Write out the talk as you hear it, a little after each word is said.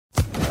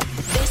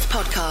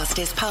podcast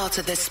is part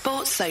of the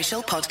Sports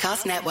Social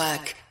Podcast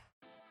Network.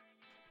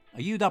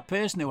 Are you that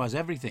person who has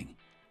everything?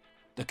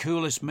 The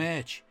coolest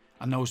merch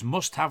and those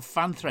must-have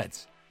fan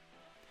threads?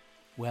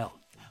 Well,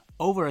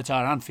 over at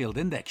our Anfield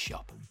Index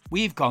shop,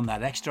 we've gone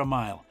that extra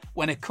mile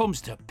when it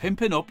comes to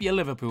pimping up your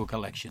Liverpool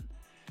collection.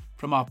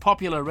 From our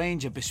popular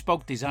range of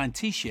bespoke design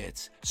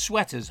t-shirts,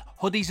 sweaters,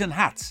 hoodies and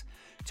hats,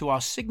 to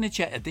our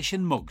signature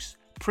edition mugs,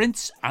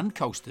 prints and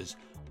coasters,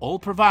 all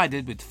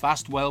provided with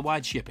fast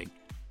worldwide shipping.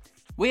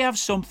 We have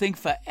something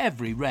for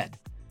every red.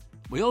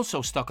 We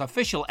also stock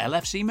official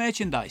LFC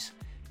merchandise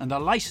and are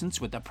licensed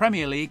with the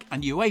Premier League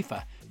and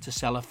UEFA to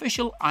sell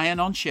official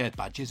iron-on shirt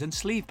badges and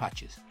sleeve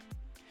patches.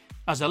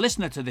 As a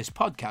listener to this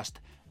podcast,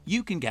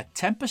 you can get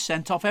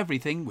 10% off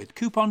everything with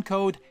coupon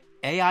code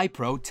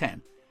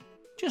AIPRO10.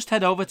 Just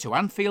head over to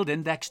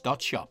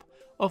AnfieldIndex.shop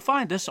or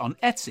find us on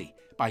Etsy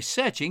by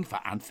searching for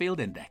Anfield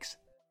Index.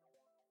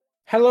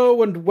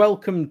 Hello and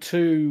welcome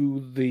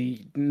to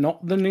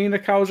not the Nina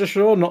Kauser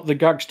show, not the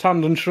Gags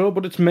Tandon show,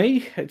 but it's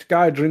me, it's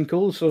Guy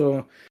Drinkel,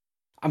 so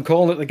I'm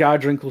calling it the Guy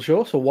Drinkel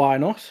show, so why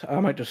not? I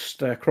might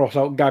just cross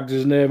out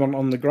Gags' name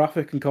on the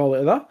graphic and call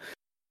it that.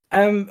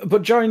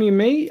 But joining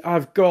me,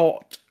 I've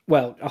got,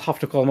 well, I'll have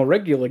to call him a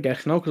regular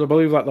guest now, because I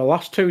believe that the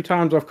last two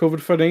times I've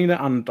covered for Nina,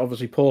 and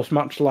obviously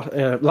post-match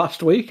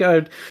last week,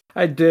 I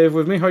had Dave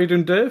with me. How you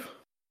doing, Dave?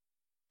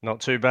 Not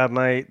too bad,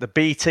 mate. The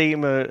B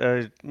team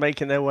are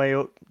making their way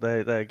up.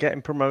 They're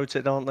getting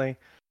promoted, aren't they?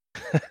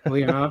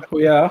 We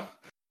are.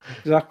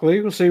 Exactly.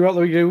 We'll see what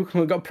we do.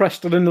 We've got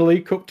Preston in the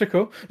League Cup to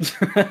come.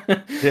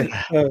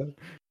 Yeah.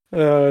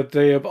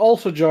 Dear. But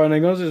also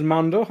joining us is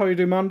Mando. How you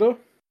doing, Mando?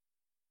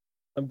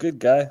 I'm good,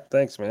 Guy.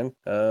 Thanks, man.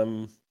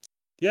 I'm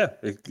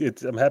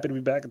happy to be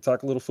back and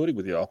talk a little footy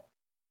with y'all.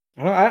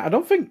 I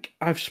don't think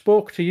I've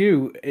spoke to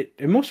you.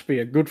 It must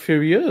be a good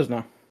few years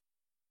now.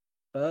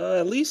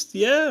 At least,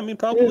 yeah. I mean,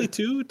 probably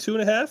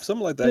 2.5,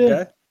 something like that,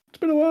 Guy. It's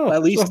been a while.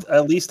 At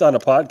least on a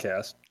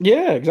podcast.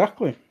 Yeah,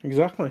 exactly.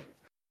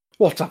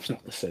 WhatsApp's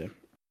not the same.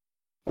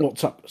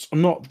 WhatsApp's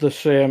not the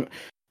same.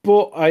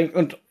 But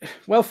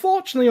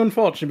fortunately,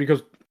 unfortunately,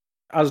 because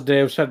as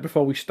Dave said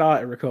before we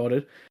started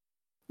recording,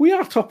 we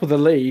are top of the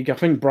league. I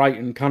think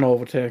Brighton can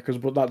overtake us,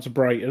 but that's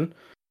Brighton.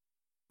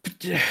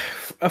 But,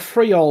 a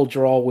 3-3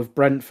 draw with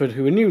Brentford,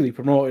 who are newly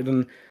promoted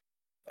and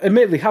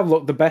admittedly have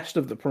looked the best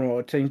of the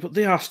promoted teams, but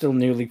they are still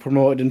newly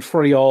promoted in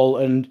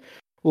 3-3, and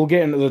we'll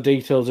get into the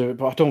details of it,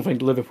 but I don't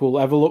think Liverpool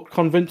ever looked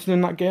convincing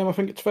in that game, I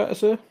think it's fair to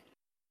say.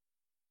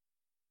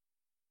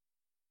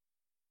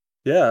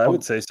 Yeah, I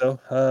would say so.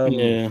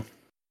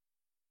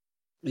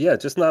 Yeah,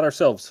 just not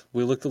ourselves.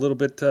 We looked a little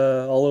bit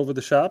all over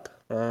the shop.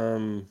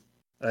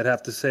 I'd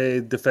have to say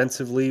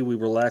defensively we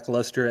were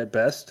lackluster at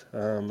best.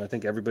 I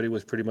think everybody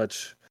was pretty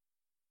much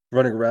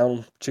running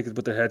around, chickens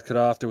with their head cut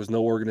off. There was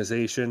no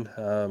organization.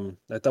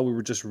 I thought we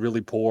were just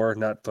really poor,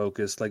 not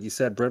focused. Like you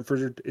said,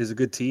 Brentford is a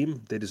good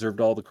team. They deserved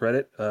all the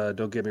credit.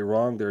 Don't get me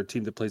wrong. They're a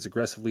team that plays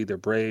aggressively. They're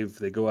brave.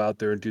 They go out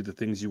there and do the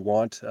things you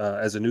want.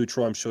 As a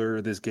neutral, I'm sure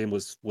this game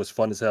was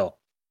fun as hell.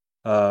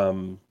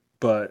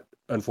 But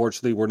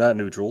unfortunately, we're not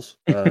neutrals.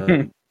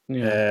 And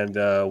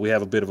we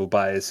have a bit of a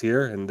bias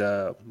here. And,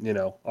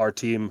 our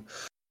team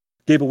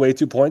gave away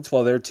 2 points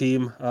while their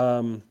team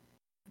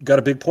got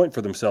a big point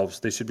for themselves.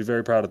 They should be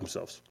very proud of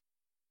themselves.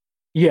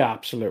 Yeah,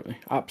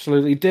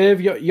 absolutely.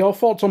 Dave, your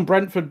thoughts on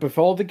Brentford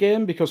before the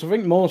game? Because I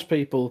think most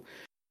people,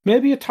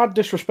 maybe a tad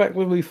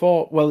disrespectfully,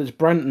 thought, well, it's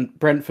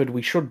Brentford,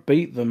 we should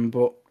beat them.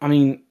 But, I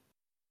mean,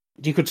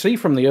 you could see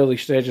from the early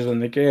stages in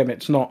the game,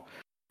 it's not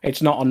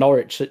a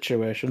Norwich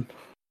situation.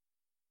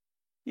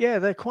 Yeah,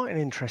 they're quite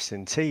an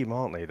interesting team,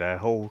 aren't they? Their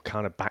whole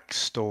kind of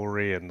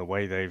backstory and the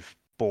way they've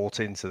bought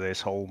into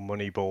this whole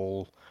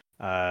Moneyball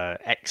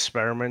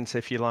experiment,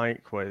 if you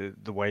like, where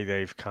the way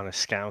they've kind of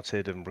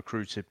scouted and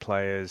recruited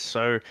players.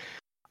 So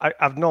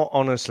I've not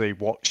honestly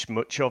watched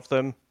much of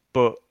them,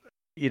 but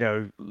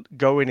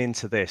going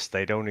into this,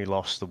 they'd only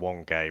lost the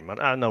one game. And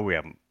I know we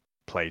haven't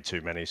played too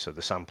many, so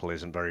the sample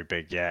isn't very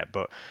big yet,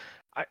 but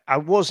I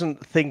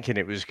wasn't thinking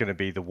it was going to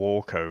be the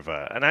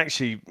walkover. And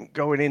actually,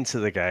 going into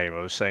the game, I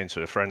was saying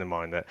to a friend of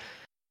mine that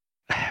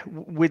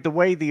with the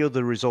way the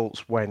other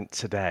results went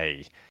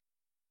today,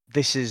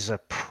 this is a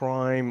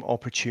prime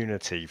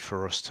opportunity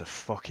for us to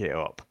fuck it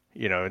up,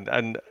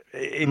 and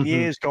in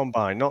years gone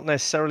by, not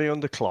necessarily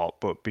under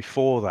Klopp, but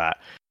before that,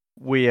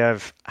 we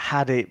have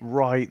had it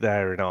right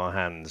there in our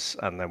hands,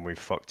 and then we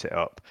fucked it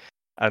up.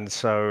 And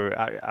so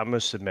I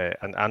must admit,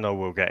 and I know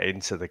we'll get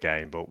into the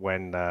game, but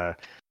when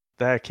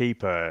their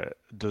keeper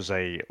does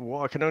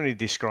what I can only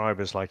describe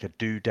as like a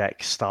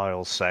Dudek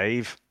style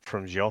save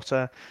from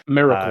Jota.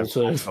 Miracle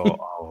save. I thought,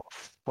 oh,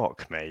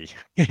 fuck me.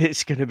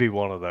 It's going to be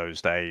one of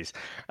those days.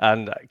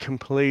 And I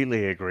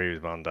completely agree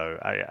with Mando.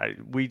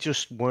 We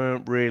just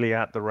weren't really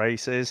at the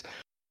races.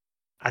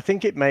 I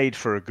think it made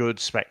for a good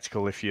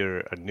spectacle if you're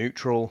a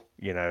neutral,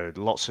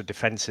 lots of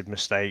defensive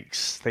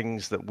mistakes,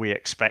 things that we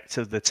expect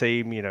of the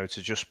team, to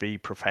just be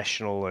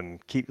professional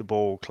and keep the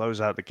ball,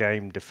 close out the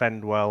game,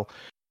 defend well.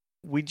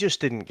 We just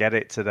didn't get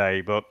it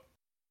today, but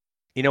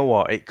you know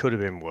what? It could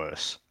have been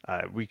worse.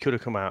 We could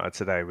have come out of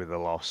today with a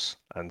loss,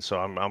 and so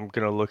I'm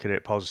going to look at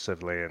it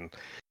positively. And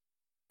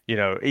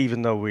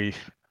even though we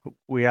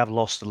have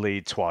lost the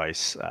lead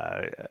twice,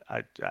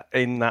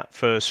 in that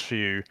first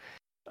few,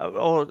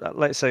 or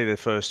let's say the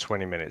first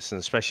 20 minutes, and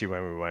especially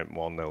when we went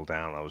 1-0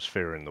 down, I was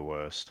fearing the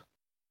worst.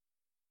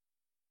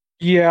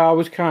 Yeah, I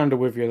was kind of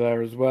with you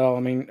there as well. I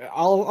mean,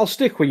 I'll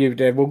stick with you,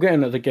 Dave. We'll get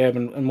into the game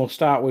and we'll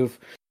start with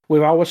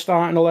our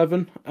starting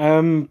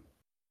 11.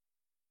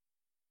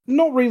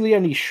 Not really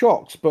any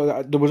shocks,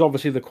 but there was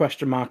obviously the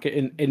question mark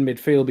in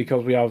midfield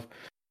because we have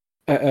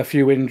a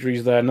few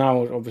injuries there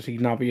now. Obviously,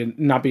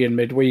 Naby in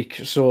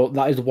midweek, so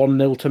that is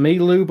 1-0 to me,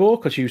 Lubo,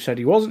 because you said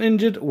he wasn't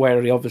injured,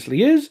 where he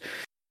obviously is.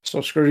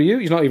 So screw you.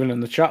 He's not even in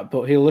the chat,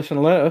 but he'll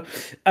listen later.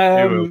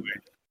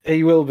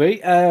 He will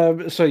be.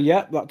 So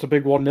yeah, that's a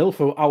big 1-0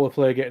 for our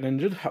player getting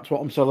injured. That's what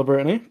I'm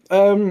celebrating.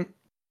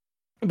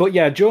 But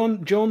yeah,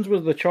 Jones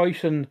was the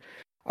choice, and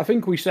I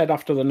think we said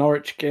after the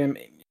Norwich game,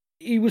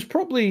 he was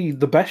probably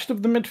the best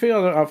of the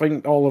midfield. I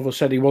think all of us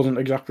said he wasn't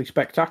exactly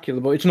spectacular,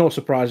 but it's no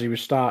surprise he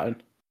was starting.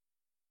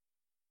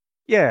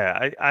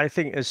 Yeah, I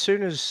think as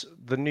soon as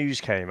the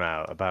news came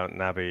out about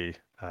Naby,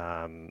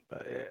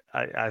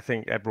 I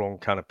think everyone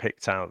kind of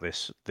picked out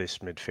this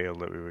midfield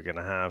that we were going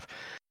to have.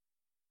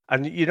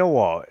 And you know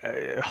what?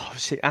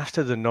 Obviously,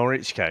 after the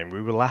Norwich game,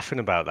 we were laughing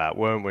about that,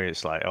 weren't we?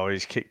 It's like, oh,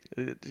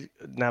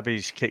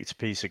 Naby's kicked a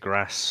piece of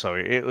grass, so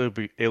it'll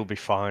be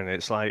fine.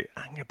 It's like,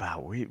 hang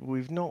about,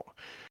 we've not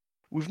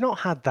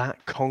had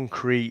that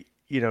concrete,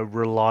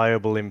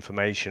 reliable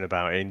information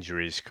about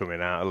injuries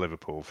coming out of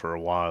Liverpool for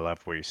a while,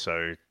 have we?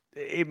 So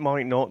it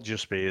might not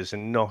just be as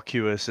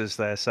innocuous as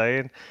they're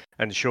saying.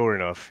 And sure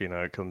enough,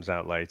 it comes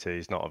out later,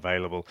 he's not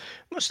available.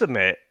 Must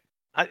admit,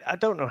 I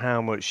don't know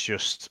how much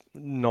just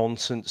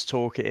nonsense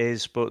talk it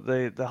is, but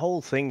the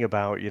whole thing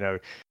about,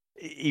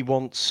 he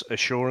wants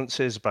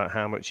assurances about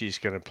how much he's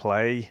going to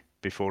play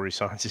before he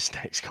signs his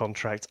next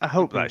contract. I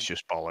hope that's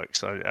just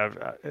bollocks.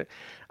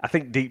 I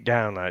think deep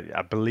down,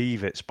 I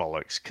believe it's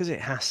bollocks because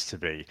it has to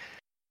be.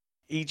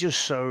 He's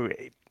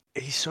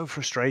so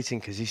frustrating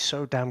because he's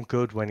so damn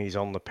good when he's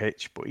on the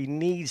pitch, but he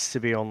needs to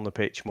be on the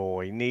pitch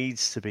more. He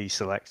needs to be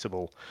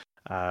selectable.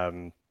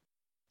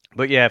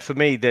 But yeah, for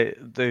me,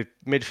 the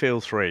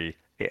midfield three,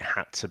 it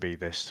had to be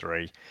this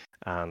three.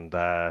 And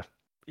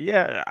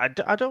yeah,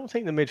 I don't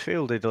think the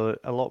midfield did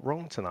a lot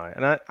wrong tonight.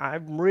 And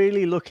I'm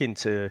really looking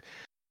to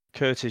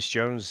Curtis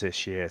Jones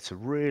this year to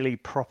really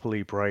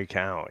properly break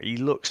out. He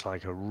looks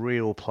like a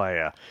real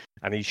player,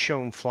 and he's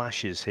shown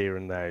flashes here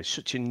and there. He's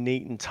such a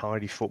neat and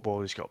tidy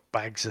footballer. He's got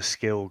bags of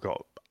skill,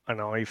 got an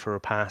eye for a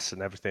pass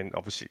and everything.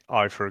 Obviously,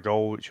 eye for a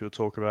goal, which we'll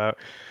talk about.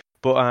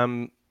 But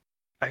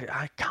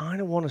I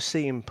kind of want to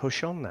see him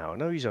push on now. I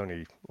know he's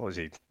only,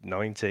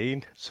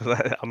 19? So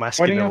I'm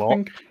asking 20, a lot. I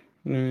think.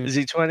 Is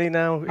he 20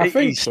 now? I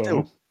think he's so.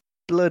 Still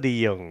bloody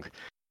young.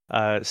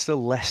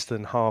 Still less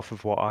than half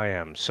of what I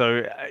am.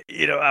 So,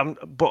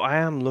 but I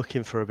am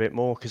looking for a bit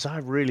more because I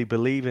really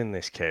believe in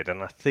this kid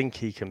and I think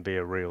he can be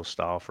a real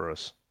star for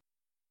us.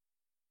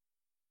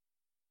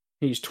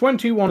 He's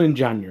 21 in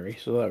January,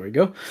 so there we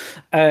go.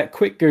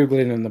 Quick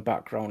Googling in the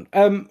background.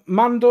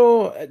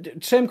 Mando,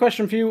 same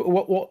question for you.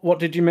 What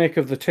did you make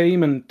of the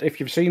team? And if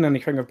you've seen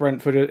anything of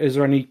Brentford, is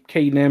there any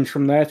key names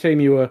from their team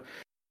you were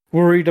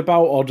worried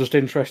about or just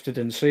interested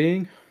in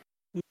seeing?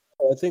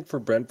 I think for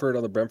Brentford,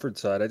 on the Brentford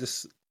side,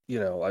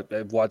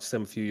 I've watched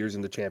them a few years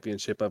in the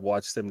championship. I've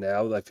watched them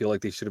now. I feel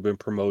like they should have been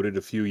promoted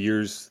a few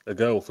years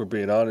ago, for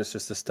being honest.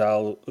 Just the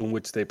style in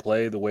which they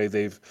play, the way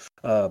they've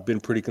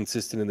been pretty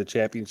consistent in the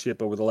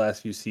championship over the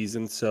last few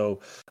seasons. So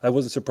I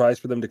wasn't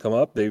surprised for them to come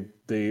up.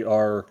 They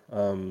are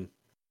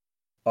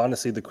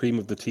honestly the cream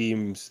of the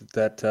teams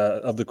that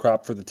of the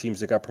crop for the teams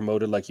that got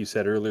promoted. Like you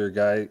said earlier,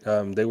 Guy,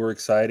 they were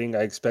exciting.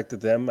 I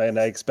expected them, and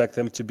I expect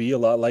them to be a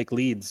lot like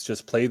Leeds.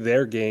 Just play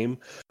their game,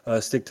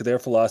 stick to their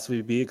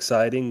philosophy, be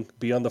exciting,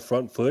 be on the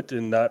front foot,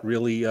 and not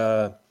really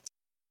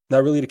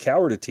to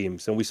cower to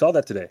teams. And we saw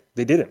that today.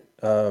 They didn't.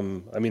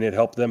 It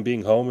helped them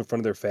being home in front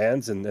of their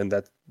fans, and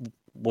that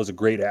was a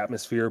great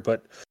atmosphere.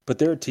 But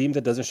they're a team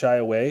that doesn't shy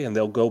away, and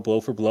they'll go blow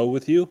for blow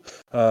with you.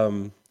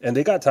 And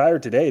they got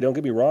tired today. Don't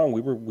get me wrong.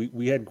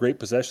 We had great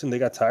possession. They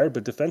got tired,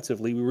 but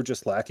defensively we were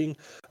just lacking.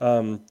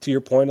 To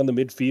your point on the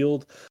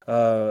midfield,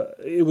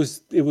 it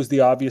was the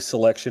obvious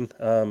selection.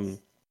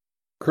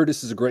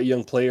 Curtis is a great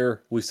young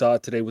player. We saw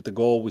it today with the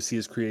goal. We see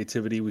his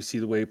creativity. We see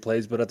the way he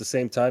plays. But at the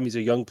same time, he's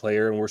a young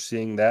player, and we're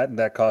seeing that. And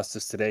that cost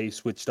us today. He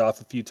switched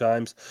off a few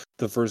times.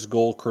 The first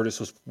goal,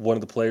 Curtis was one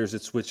of the players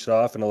that switched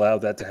off and allowed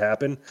that to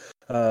happen.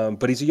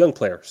 But he's a young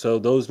player. So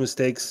those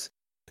mistakes,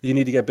 you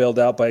need to get bailed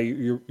out by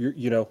your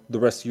the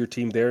rest of your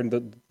team there.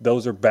 And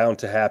those are bound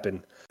to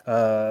happen.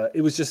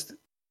 It was just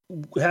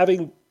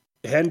having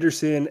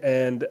Henderson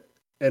and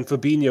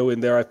Fabinho in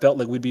there, I felt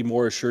like we'd be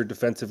more assured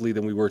defensively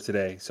than we were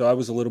today. So I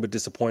was a little bit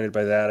disappointed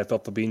by that. I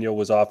felt Fabinho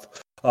was off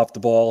the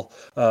ball.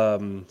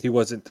 He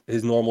wasn't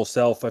his normal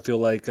self. I feel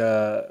like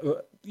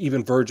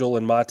even Virgil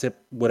and Matip,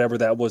 whatever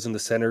that was in the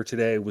center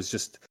today, was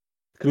just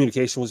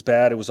communication was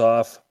bad. It was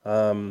off.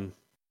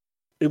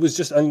 It was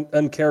just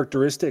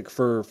uncharacteristic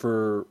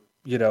for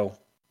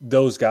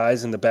those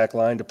guys in the back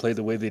line to play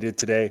the way they did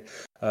today.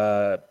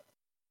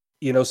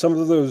 Some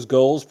of those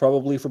goals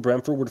probably for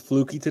Brentford were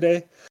fluky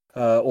today,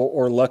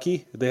 or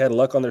lucky. They had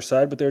luck on their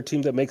side, but they're a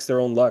team that makes their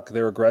own luck.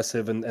 They're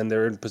aggressive and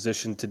they're in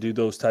position to do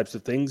those types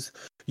of things.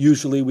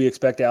 Usually we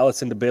expect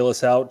Allison to bail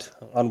us out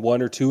on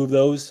one or two of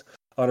those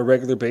on a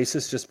regular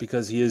basis just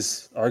because he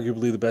is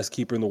arguably the best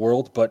keeper in the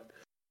world. But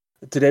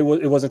today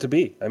it wasn't to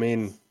be. I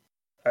mean,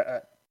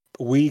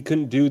 we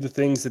couldn't do the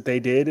things that they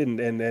did,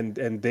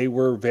 and they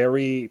were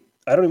very,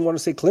 I don't even want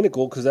to say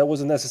clinical because that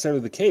wasn't necessarily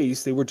the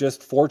case. They were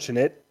just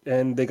fortunate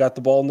and they got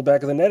the ball in the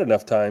back of the net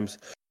enough times.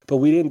 But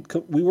we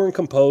weren't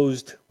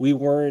composed. We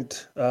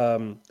weren't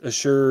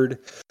assured.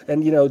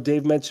 And,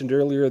 Dave mentioned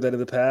earlier that in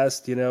the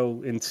past,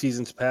 in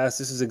seasons past,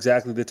 this is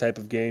exactly the type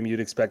of game you'd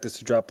expect us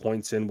to drop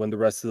points in when the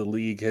rest of the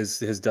league has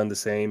done the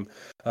same.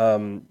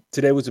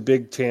 Today was a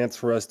big chance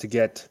for us to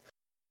get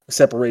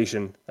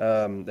separation.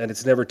 And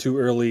it's never too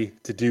early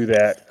to do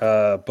that.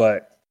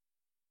 But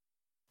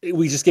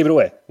we just gave it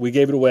away. We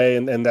gave it away,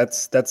 and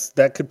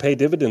that could pay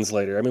dividends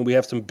later. I mean, we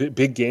have some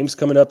big games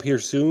coming up here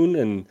soon,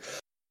 and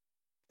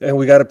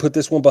we got to put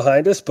this one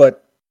behind us.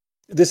 But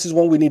this is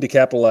one we need to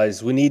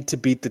capitalize. We need to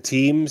beat the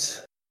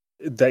teams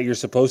that you're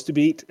supposed to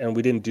beat, and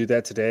we didn't do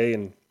that today.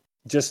 And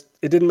just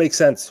it didn't make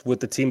sense with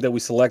the team that we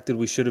selected.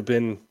 We should have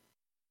been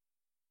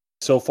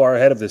so far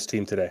ahead of this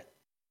team today.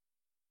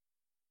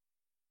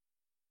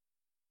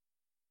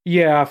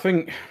 Yeah, I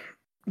think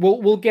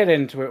we'll get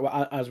into it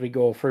as we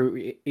go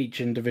through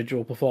each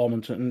individual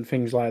performance and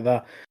things like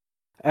that.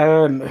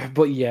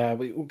 But yeah,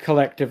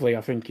 collectively,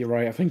 I think you're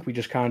right. I think we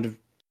just kind of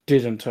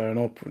didn't turn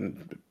up.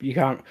 And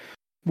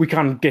we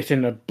can get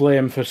in a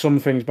blame for some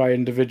things by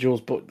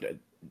individuals, but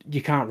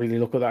you can't really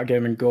look at that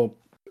game and go,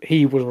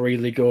 he was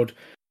really good,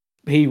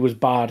 he was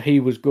bad, he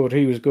was good,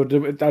 he was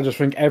good. I just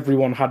think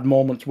everyone had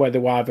moments where they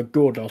were either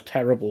good or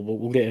terrible, but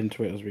we'll get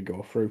into it as we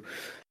go through.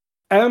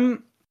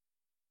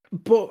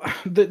 But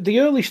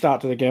the early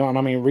start to the game, and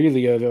I mean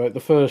really early, like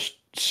the first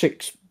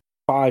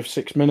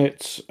 5-6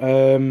 minutes,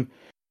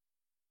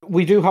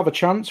 we do have a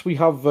chance. We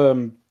have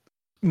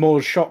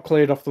Moore's shot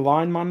cleared off the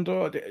line,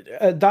 Mando.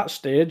 At that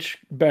stage,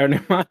 bearing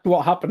in mind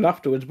what happened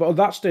afterwards, but at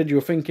that stage you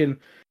were thinking,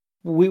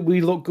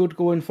 we look good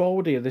going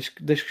forward here.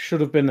 This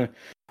should have been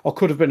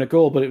could have been a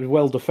goal, but it was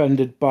well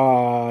defended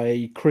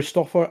by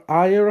Christopher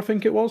Ayer, I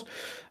think it was.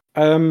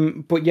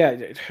 But yeah,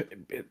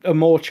 a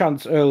more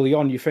chance early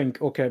on. You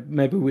think, okay,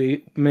 maybe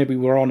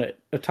we're on it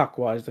attack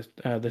wise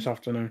this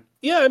afternoon.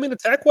 Yeah, I mean,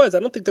 attack wise, I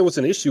don't think there was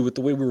an issue with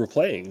the way we were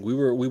playing. We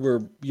were,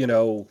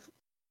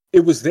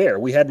 it was there.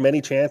 We had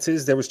many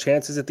chances. There was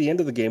chances at the end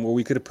of the game where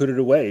we could have put it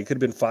away. It could have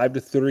been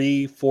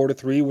 5-3,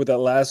 4-3, with that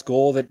last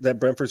goal that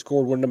Brentford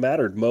scored wouldn't have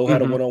mattered. Mo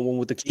had a one-on-one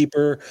with the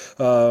keeper.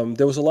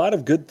 There was a lot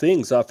of good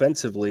things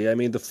offensively. I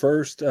mean, the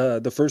first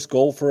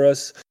goal for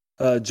us.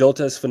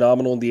 Jota is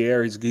phenomenal in the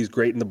air. He's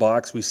great in the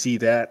box. We see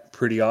that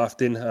pretty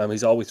often.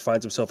 He's always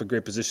finds himself in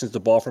great positions.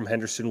 The ball from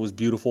Henderson was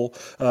beautiful.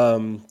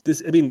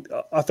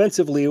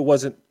 Offensively, it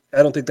wasn't.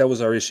 I don't think that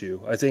was our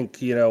issue. I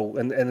think,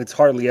 and it's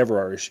hardly ever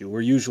our issue.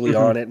 We're usually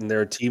on it, and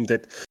we're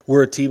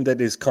a team that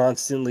is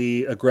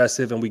constantly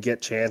aggressive, and we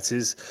get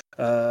chances.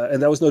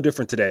 And that was no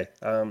different today.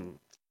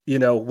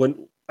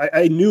 When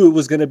I knew it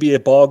was going to be a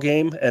ball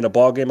game, and a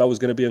ball game I was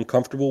going to be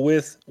uncomfortable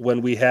with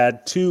when we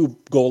had 2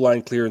 goal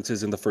line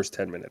clearances in the first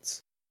 10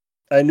 minutes.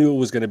 I knew it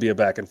was going to be a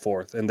back and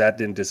forth, and that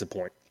didn't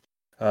disappoint.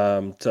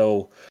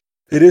 So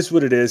it is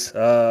what it is.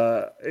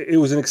 It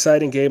was an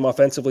exciting game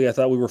offensively. I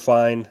thought we were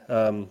fine.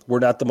 We're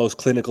not the most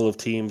clinical of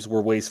teams.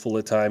 We're wasteful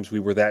at times. We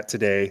were that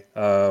today,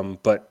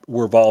 but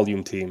we're a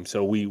volume team,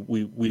 so we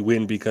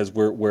win because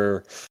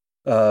we're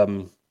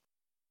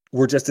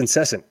just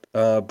incessant.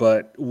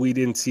 But we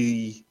didn't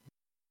see.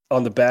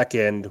 On the back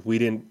end, we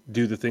didn't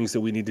do the things that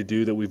we need to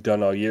do that we've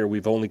done all year.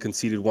 We've only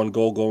conceded 1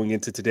 goal going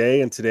into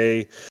today, and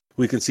today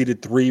we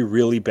conceded 3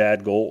 really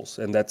bad goals,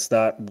 and that's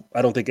not.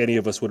 I don't think any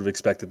of us would have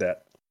expected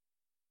that.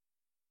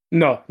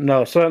 No,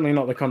 certainly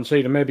not the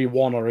conceder. Maybe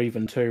 1 or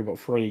even 2, but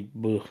 3.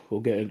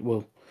 We'll get it.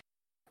 We'll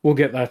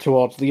get there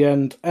towards the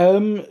end.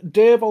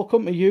 Dave, I'll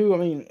come to you. I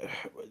mean,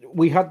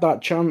 we had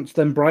that chance.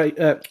 Then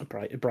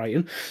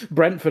Brighton,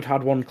 Brentford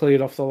had one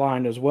cleared off the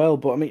line as well.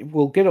 But I mean,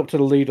 we'll get up to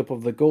the lead up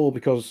of the goal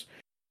because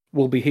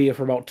we'll be here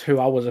for about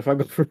 2 hours if I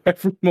go through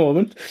every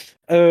moment.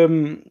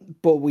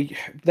 But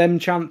them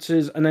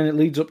chances, and then it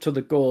leads up to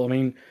the goal. I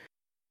mean,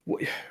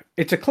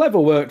 it's a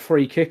clever worked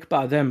free kick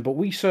by them, but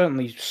we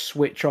certainly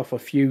switch off a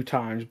few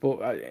times.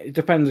 But it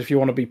depends if you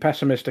want to be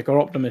pessimistic or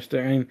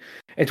optimistic. I mean,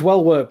 it's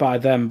well worked by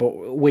them,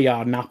 but we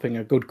are napping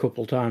a good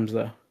couple times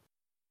there.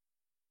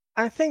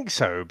 I think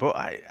so, but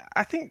I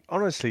think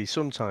honestly,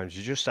 sometimes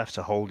you just have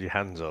to hold your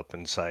hands up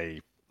and say,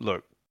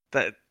 look,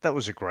 that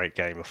was a great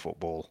game of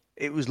football.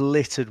 It was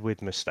littered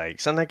with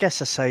mistakes, and I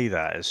guess I say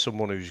that as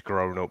someone who's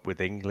grown up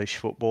with English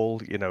football.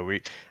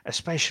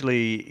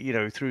 Especially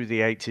through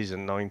the 80s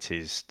and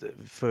 90s,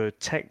 for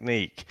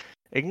technique,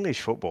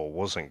 English football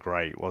wasn't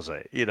great, was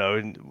it?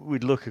 And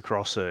we'd look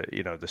across at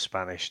the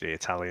Spanish, the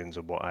Italians,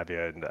 and what have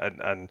you,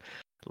 and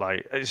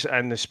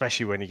And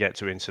especially when you get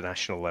to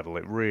international level,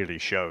 it really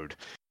showed.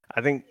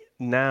 I think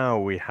now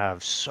we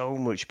have so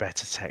much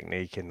better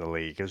technique in the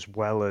league, as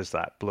well as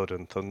that blood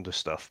and thunder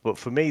stuff. But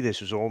for me,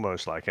 this was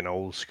almost like an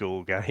old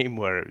school game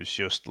where it was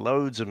just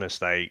loads of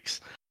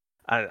mistakes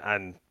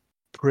and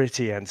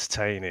pretty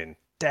entertaining.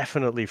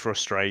 Definitely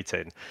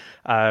frustrating.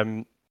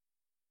 I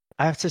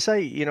have to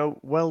say,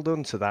 well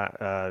done to that.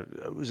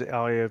 Was it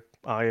Aya?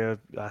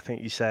 I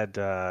think you said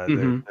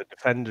the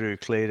defender who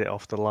cleared it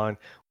off the line.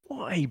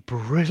 What a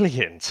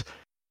brilliant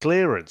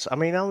clearance! I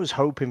mean, I was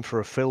hoping for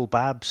a Phil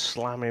Babb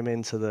slam him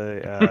into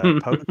the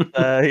post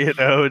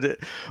there,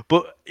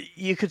 but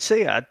you could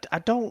see I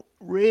don't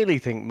really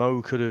think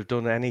Mo could have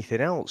done anything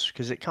else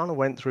because it kind of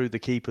went through the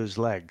keeper's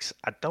legs.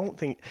 I don't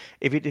think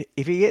if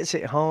he hits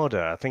it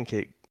harder, I think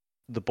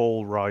the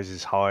ball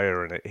rises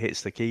higher and it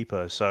hits the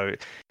keeper. So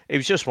it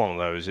was just one of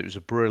those. It was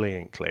a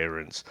brilliant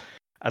clearance,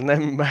 and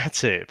then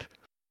Matip.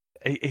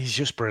 He's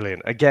just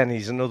brilliant. Again,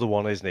 he's another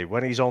one, isn't he?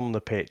 When he's on the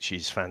pitch,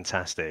 he's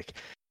fantastic.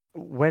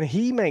 When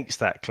he makes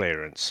that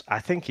clearance, I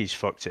think he's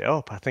fucked it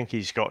up. I think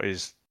he's got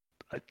his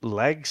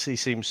legs. He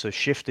seems to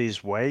shift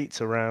his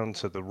weight around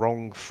to the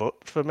wrong foot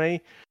for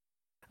me.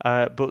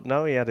 But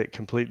no, he had it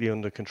completely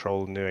under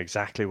control and knew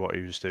exactly what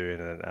he was doing.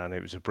 And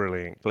it was a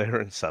brilliant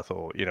clearance, I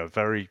thought.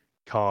 Very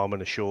calm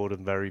and assured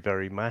and very,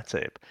 very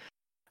Matip.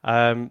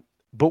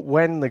 But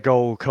when the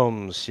goal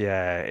comes,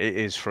 yeah, it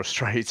is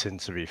frustrating,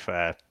 to be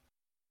fair.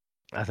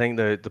 I think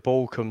the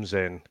ball comes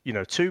in,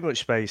 too much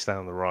space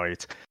down the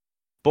right.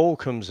 Ball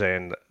comes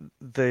in,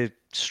 the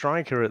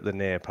striker at the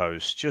near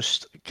post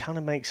just kind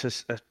of makes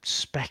a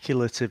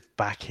speculative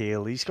back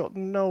heel. He's got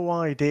no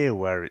idea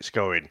where it's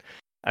going.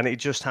 And it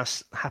just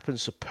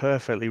happens to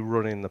perfectly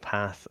run in the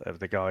path of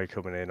the guy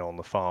coming in on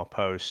the far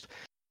post.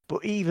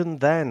 But even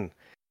then,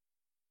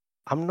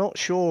 I'm not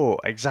sure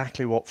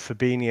exactly what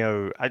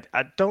Fabinho...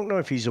 I don't know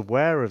if he's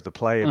aware of the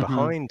player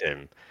behind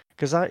him.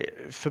 Because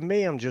for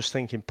me, I'm just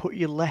thinking, put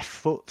your left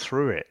foot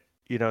through it.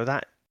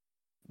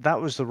 That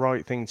was the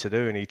right thing to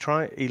do. And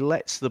he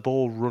lets the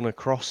ball run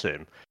across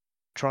him,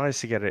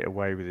 tries to get it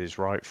away with his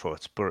right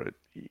foot. But,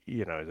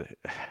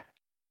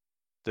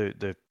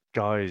 the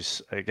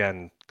guys,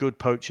 again, good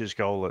poacher's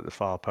goal at the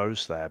far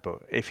post there. But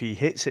if he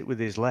hits it with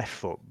his left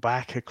foot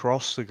back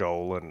across the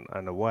goal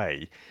and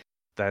away,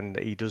 then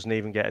he doesn't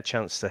even get a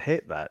chance to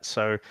hit that.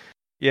 So,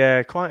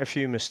 yeah, quite a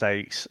few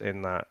mistakes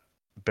in that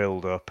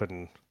build up,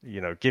 and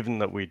given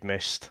that we'd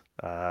missed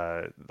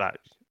that,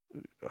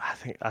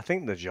 I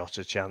think the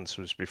Jota chance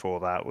was before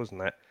that,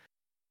 wasn't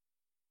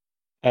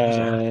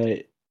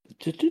it?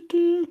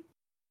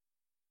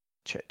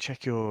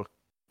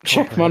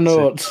 Check my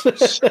notes.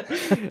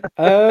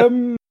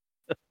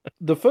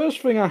 The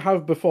first thing I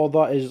have before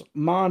that is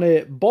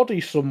Mane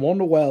body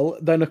someone well,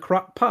 then a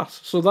crap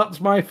pass. So that's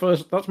my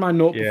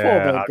note before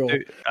their goal.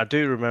 I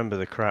do remember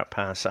the crap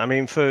pass. I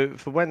mean, for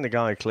when the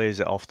guy clears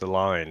it off the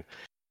line,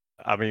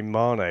 I mean,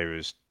 Mane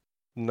was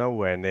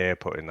nowhere near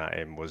putting that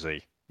in, was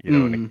he?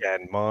 And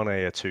again,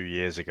 Mane 2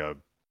 years ago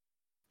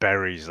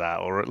buries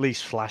that, or at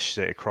least flashes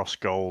it across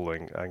goal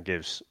and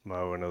gives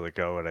Mo another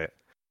go at it.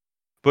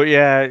 But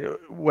yeah,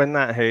 when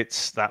that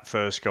hits, that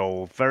first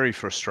goal, very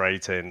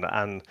frustrating.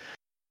 And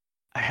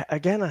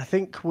again, I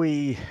think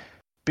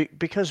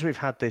because we've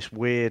had this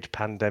weird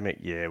pandemic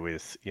year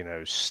with,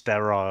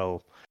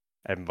 sterile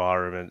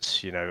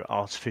environments,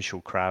 artificial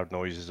crowd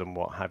noises and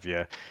what have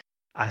you,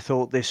 I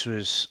thought this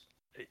was,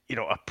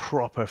 a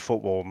proper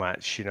football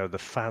match. The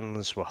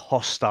fans were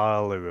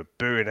hostile. They were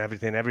booing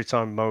everything. Every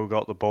time Mo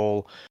got the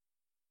ball,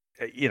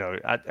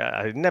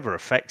 it never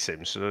affects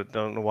him, so I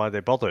don't know why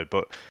they bothered.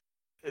 But,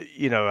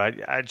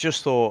 I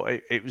just thought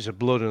it was a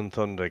blood and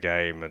thunder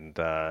game. And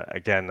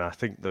again, I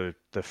think the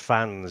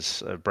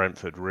fans of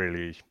Brentford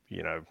really,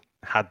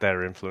 had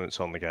their influence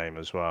on the game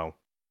as well.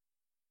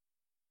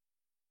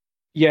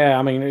 Yeah,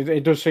 I mean,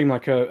 it does seem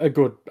like a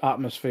good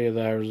atmosphere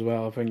there as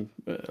well. I think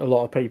a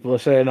lot of people are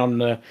saying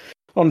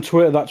on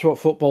Twitter that's what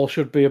football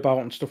should be about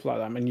and stuff like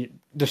that. I mean,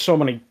 there's so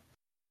many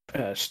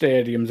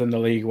stadiums in the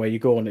league where you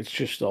go and it's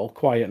just all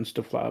quiet and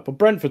stuff like that. But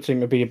Brentford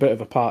seem to be a bit of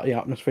a party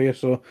atmosphere,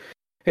 so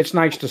it's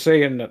nice to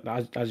see. And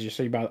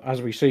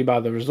as we see by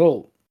the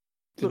result,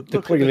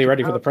 they're clearly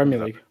ready for the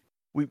Premier League.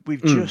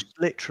 We've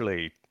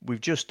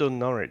just done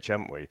Norwich,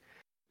 haven't we?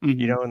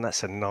 Mm-hmm. And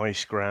that's a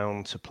nice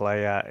ground to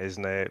play at,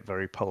 isn't it?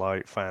 Very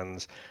polite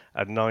fans,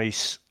 a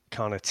nice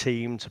kind of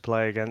team to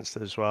play against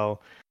as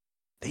well.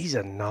 These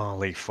are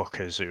gnarly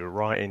fuckers who are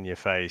right in your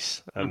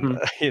face. And,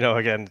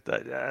 again,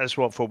 that's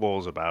what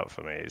football's about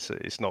for me.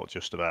 It's not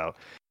just about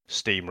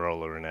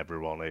steamrolling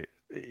everyone.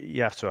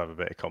 You have to have a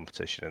bit of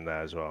competition in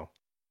there as well.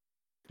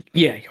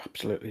 Yeah, you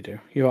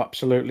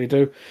absolutely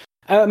do.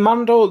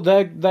 Mando,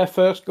 their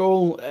first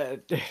goal,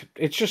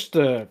 it's just,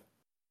 I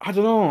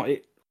don't know,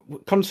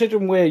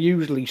 considering we're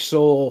usually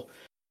so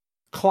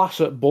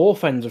class at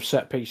both ends of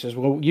set pieces,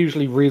 we're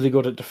usually really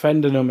good at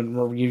defending them and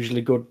we're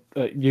usually good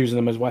at using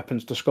them as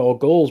weapons to score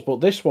goals. But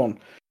this one,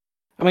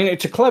 I mean,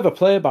 it's a clever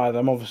play by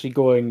them, obviously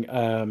going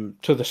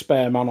to the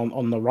spare man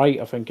on the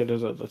right, I think it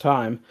is at the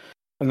time.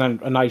 and then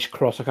a nice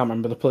cross. I can't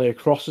remember the player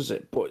crosses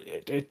it, but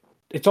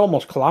it's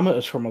almost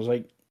calamitous from us.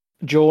 Like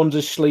Jones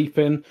is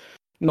sleeping,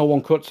 no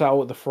one cuts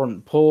out at the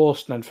front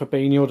post, and then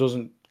Fabinho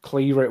doesn't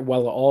clear it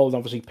well at all. And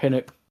obviously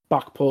Pinnock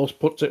back post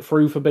puts it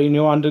through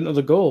Fabinho and into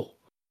the goal.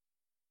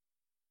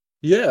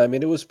 Yeah, I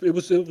mean it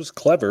was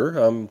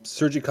clever.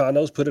 Sergi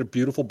Canos put a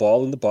beautiful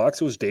ball in the box.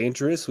 It was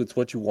dangerous. It's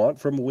what you want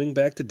from a wing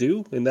back to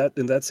do in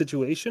that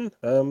situation.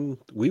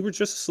 We were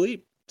just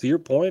asleep. To your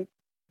point,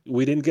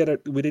 we didn't get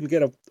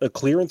a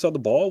clearance on the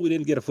ball. We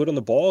didn't get a foot on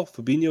the ball.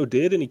 Fabinho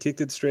did, and he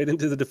kicked it straight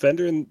into the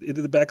defender and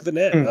into the back of the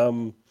net.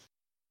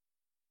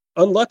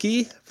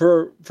 Unlucky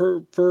for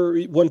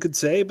one could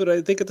say, but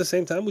I think at the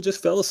same time we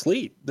just fell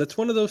asleep. That's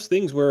one of those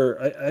things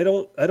where I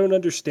don't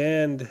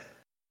understand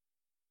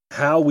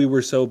how we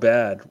were so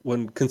bad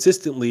when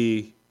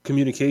consistently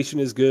communication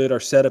is good, our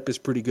setup is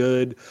pretty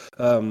good.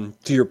 To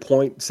your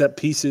point, set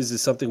pieces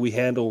is something we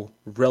handle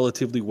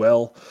relatively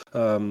well,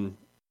 and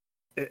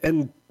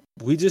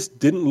we just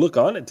didn't look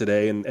on it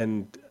today.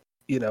 And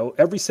you know,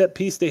 every set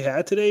piece they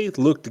had today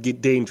looked to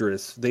get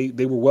dangerous.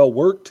 They were well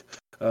worked.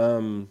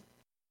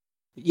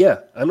 Yeah,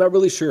 I'm not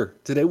really sure.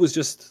 Today was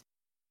just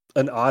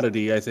an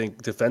oddity, I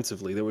think,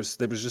 defensively. There was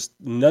just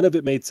none of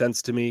it made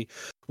sense to me.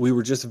 We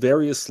were just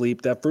very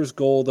asleep. That first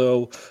goal,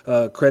 though,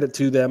 credit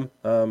to them.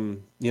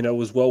 You know, it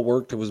was well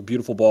worked. It was a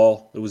beautiful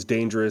ball. It was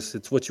dangerous.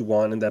 It's what you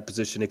want in that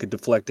position. It could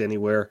deflect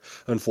anywhere.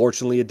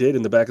 Unfortunately, it did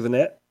in the back of the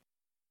net.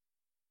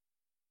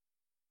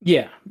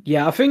 Yeah.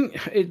 I think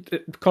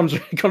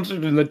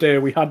considering the day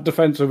we had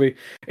defensively,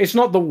 it's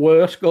not the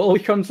worst goal we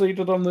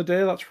conceded on the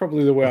day. That's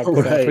probably the way I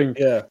put it. I think,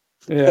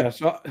 yeah.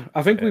 So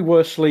I think we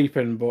were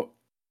sleeping, but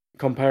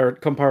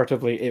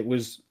comparatively, it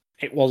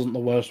wasn't the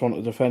worst one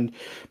to defend.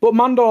 But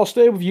Mando, I'll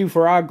stay with you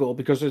for our goal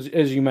because,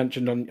 as you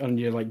mentioned on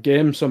your like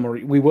game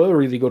summary, we were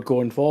really good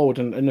going forward,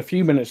 and a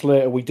few minutes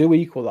later we do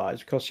equalise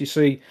because you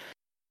see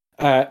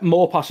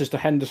more passes to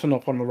Henderson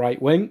up on the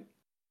right wing,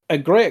 a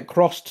great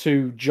cross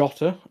to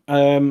Jota.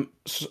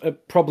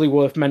 Probably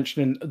worth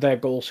mentioning their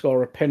goal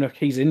scorer Pinnock.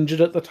 He's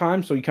injured at the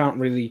time, so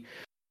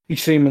he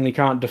seemingly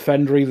can't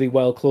defend really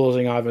well,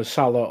 closing either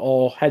Salah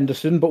or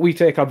Henderson. But we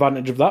take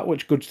advantage of that,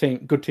 which good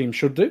teams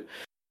should do.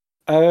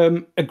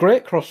 A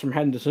great cross from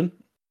Henderson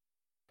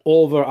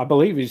over, I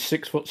believe he's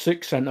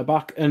 6'6" centre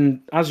back,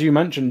 and as you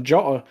mentioned,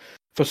 Jota,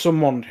 for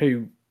someone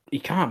who he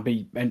can't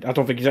be, and I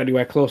don't think he's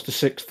anywhere close to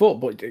 6 foot,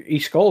 but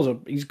he's got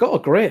a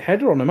great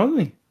header on him,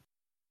 hasn't he?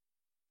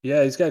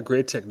 Yeah, he's got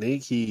great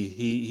technique.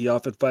 He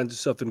often finds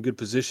himself in good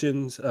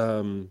positions.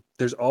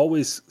 There's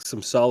always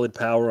some solid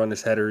power on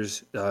his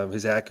headers.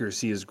 His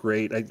accuracy is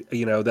great.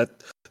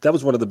 That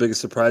was one of the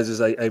biggest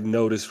surprises I've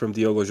noticed from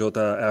Diogo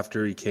Jota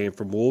after he came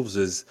from Wolves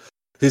is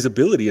his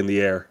ability in the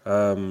air.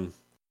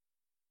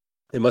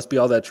 It must be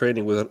all that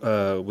training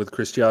with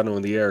Cristiano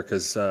in the air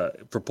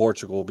for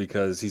Portugal,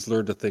 because he's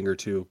learned a thing or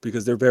two,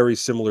 because they're very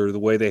similar, the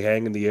way they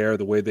hang in the air,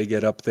 the way they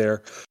get up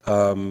there.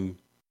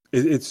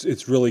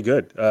 It's really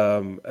good.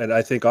 And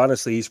I think,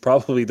 honestly, he's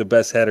probably the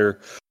best header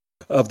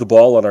of the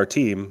ball on our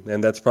team,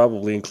 and that's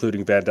probably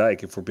including Van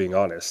Dijk, if we're being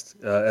honest,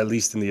 at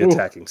least in the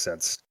attacking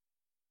sense.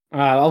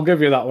 I'll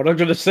give you that one. I'm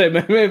going to say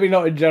maybe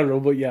not in general,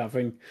 but yeah, I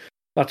think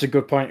that's a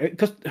good point.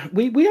 Because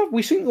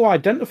we seem to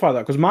identify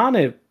that, because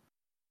Mane,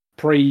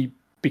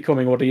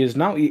 pre-becoming what he is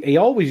now, he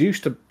always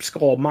used to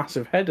score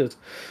massive headers.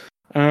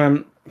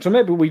 So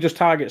maybe we just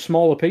target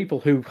smaller people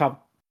who have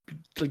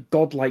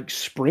godlike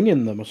spring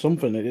in them or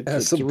something.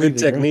 It's some really good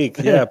technique,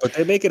 yeah, but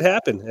they make it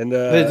happen, and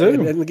they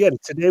do. And again,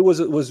 today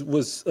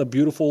was a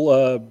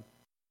beautiful,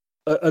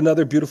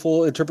 another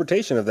beautiful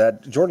interpretation of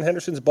that. Jordan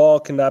Henderson's ball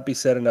cannot be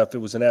said enough. It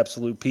was an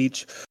absolute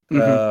peach.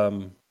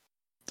 Mm-hmm.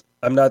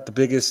 I'm not the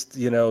biggest,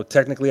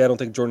 technically I don't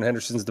think Jordan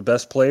Henderson's the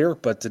best player,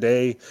 but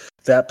today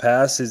that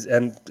pass is,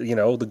 and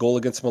the goal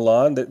against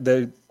Milan,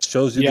 that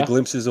shows you the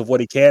glimpses of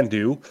what he can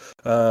do.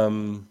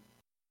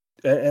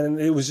 And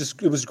it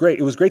was great.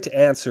 It was great to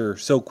answer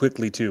so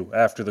quickly too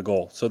after the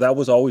goal. So that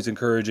was always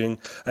encouraging.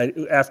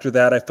 After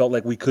that, I felt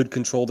like we could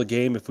control the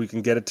game if we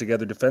can get it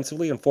together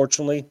defensively.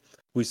 Unfortunately,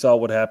 we saw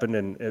what happened,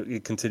 and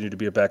it continued to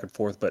be a back and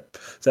forth. But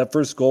that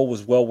first goal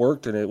was well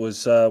worked, and it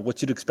was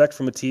what you'd expect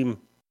from a team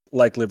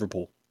like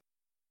Liverpool.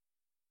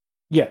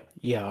 Yeah,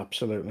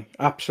 absolutely.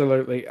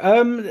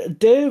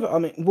 Dave, I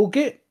mean,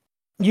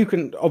 you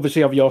can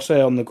obviously have your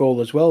say on the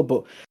goal as well,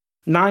 but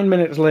 9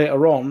 minutes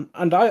later on,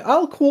 and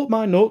I'll quote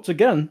my notes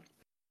again,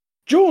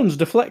 Jones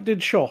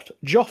deflected shot.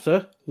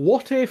 Jota,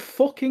 what a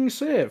fucking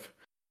save.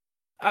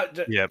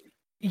 Yep.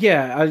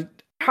 Yeah,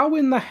 how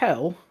in the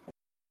hell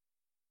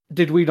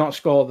did we not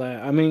score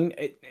there? I mean,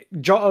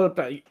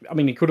 Jota,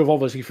 he could have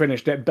obviously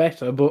finished it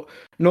better, but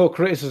no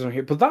criticism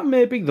here. But that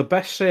may be the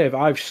best save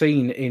I've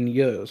seen in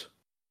years.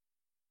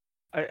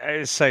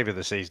 It's save of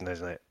the season,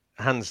 isn't it?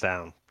 Hands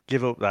down.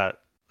 Give up that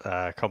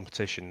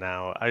competition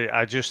now.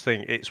 I just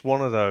think it's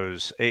one of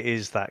those. It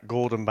is that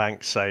Gordon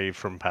Banks save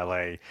from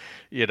Pelé.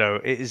 It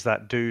is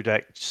that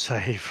Dudek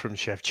save from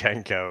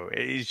Shevchenko.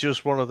 It is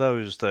just one of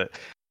those that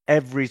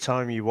every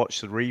time you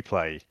watch the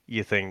replay,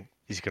 you think,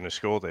 he's going to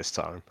score this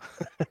time.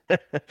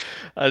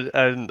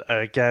 and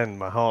again,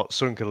 my heart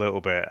sunk a little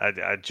bit.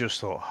 I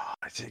just thought,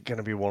 is it going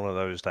to be one of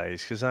those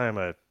days? Because I am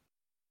a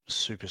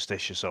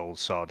superstitious old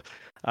sod.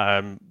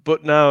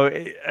 But no,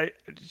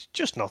 it's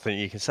just nothing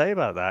you can say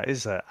about that,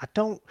 is there? I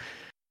don't.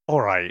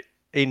 All right,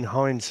 in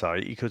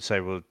hindsight, you could say,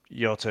 well,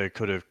 Jota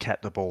could have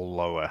kept the ball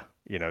lower.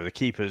 The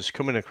keeper's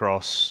coming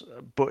across,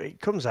 but it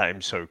comes at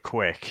him so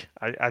quick.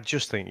 I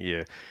just think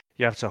you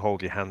have to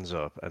hold your hands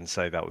up and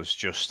say that was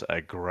just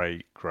a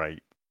great,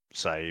 great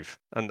save.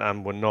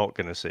 And we're not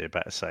going to see a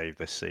better save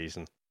this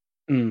season.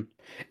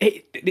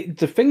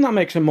 The thing that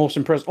makes him most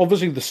impressive,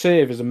 obviously the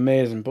save is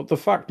amazing, but the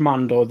fact,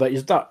 Mando,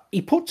 is that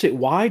he puts it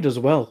wide as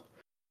well.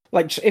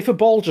 Like, if a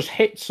ball just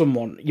hits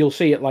someone, you'll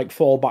see it like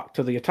fall back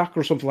to the attacker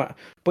or something like that.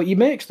 But he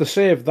makes the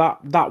save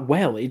that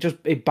well.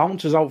 It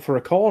bounces out for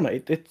a corner.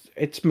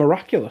 It's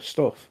miraculous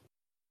stuff.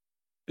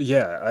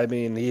 Yeah, I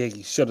mean,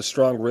 he showed a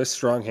strong wrist,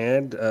 strong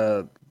hand.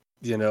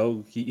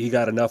 He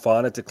got enough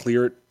on it to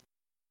clear it.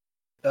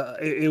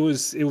 It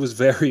was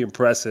very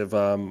impressive.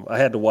 I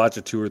had to watch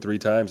it 2 or 3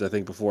 times, I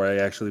think, before I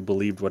actually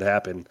believed what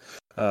happened.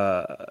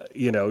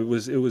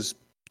 It was,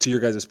 to your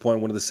guys'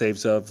 point, one of the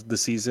saves of the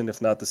season,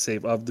 if not the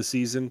save of the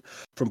season.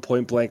 From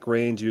point blank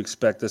range, you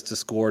expect us to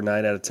score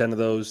 9 out of 10 of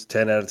those,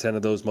 10 out of 10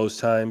 of those most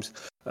times.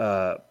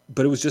 But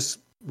it was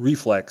just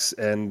reflex.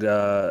 And,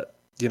 I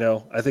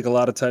think a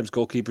lot of times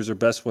goalkeepers are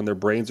best when their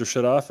brains are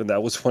shut off. And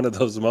that was one of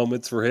those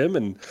moments for him.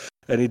 And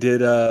he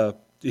did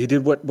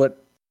what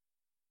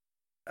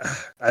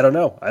I don't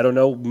know. I don't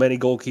know many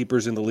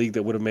goalkeepers in the league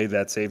that would have made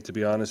that save, to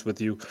be honest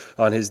with you.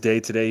 On his day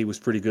today, he was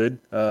pretty good.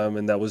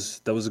 And that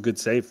was a good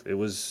save. It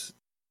was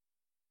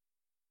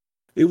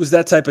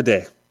that type of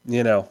day,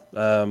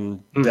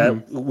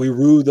 that we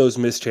rue those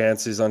missed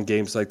chances on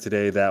games like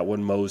today, that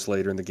one, Mo's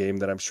later in the game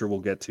that I'm sure we'll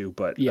get to.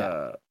 But,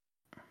 it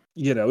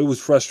was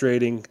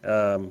frustrating.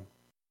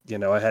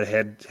 I had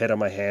head on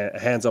my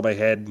hands on my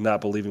head,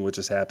 not believing what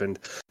just happened.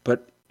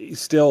 But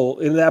still,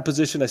 in that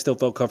position, I still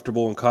felt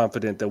comfortable and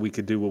confident that we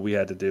could do what we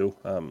had to do.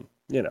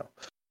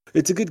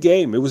 It's a good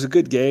game. It was a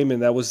good game,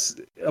 and that was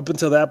up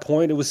until that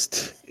point. It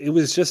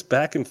was just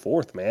back and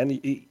forth, man.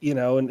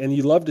 And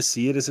you love to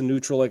see it as a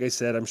neutral. Like I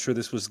said, I'm sure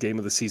this was game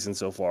of the season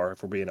so far,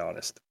 if we're being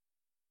honest.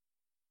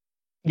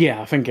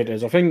 Yeah, I think it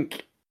is. I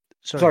think.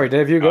 Sorry,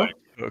 Dave, you go.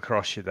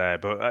 Across you there,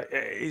 but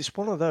it's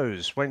one of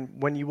those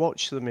when you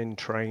watch them in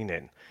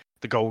training,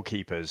 the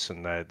goalkeepers,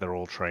 and they're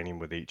all training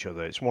with each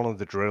other. It's one of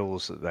the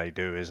drills that they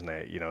do, isn't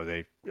it?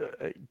 They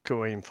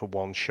go in for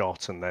one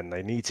shot and then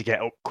they need to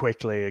get up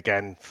quickly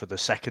again for the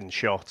second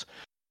shot.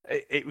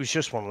 It was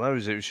just one of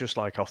those. It was just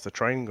like off the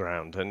training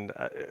ground. And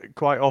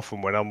quite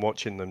often when I'm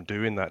watching them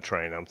doing that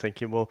training, I'm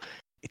thinking, well,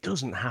 it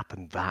doesn't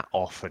happen that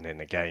often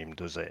in a game,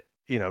 does it?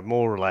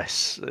 More or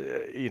less,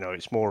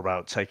 it's more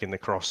about taking the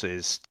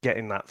crosses,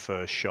 getting that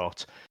first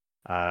shot.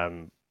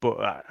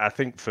 But I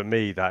think for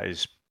me, that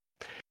is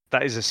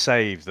a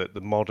save that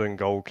the modern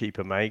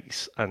goalkeeper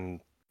makes,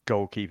 and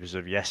goalkeepers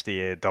of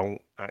yesteryear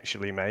don't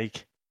actually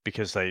make,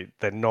 because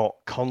they're not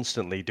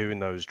constantly doing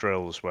those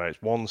drills where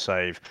it's one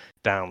save,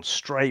 down,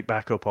 straight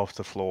back up off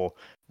the floor,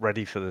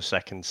 ready for the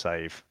second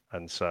save.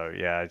 And so,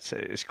 yeah,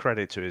 it's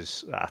credit to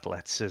his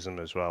athleticism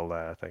as well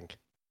there, I think.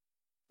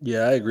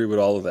 Yeah, I agree with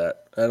all of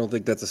that. I don't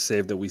think that's a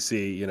save that we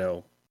see,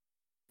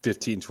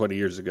 15, 20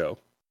 years ago.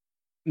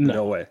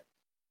 No way.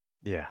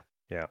 Yeah.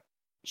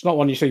 It's not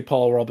one you see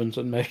Paul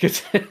Robinson make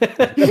it.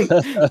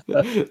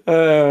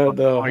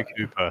 No.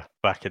 Cooper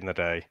back in the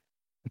day.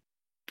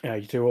 Yeah,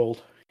 you're too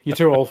old. You're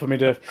too old for me,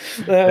 Dave.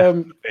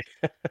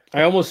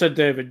 I almost said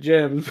David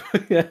James.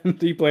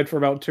 He played for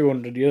about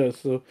 200 years,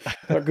 so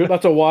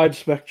that's a wide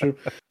spectrum.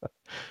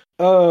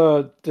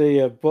 Oh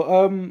dear,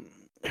 but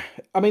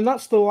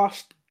that's the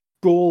last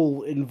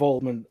goal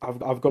involvement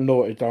I've got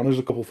noted down. There's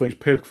a couple of things.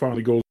 Pick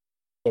finally goes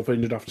off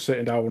injured after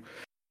sitting down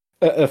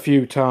a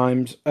few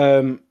times.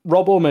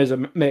 Robbo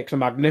makes a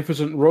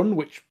magnificent run,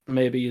 which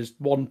maybe is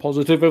one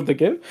positive of the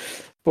game,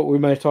 but we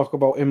may talk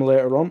about him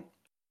later on.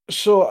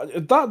 So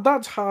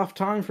that's half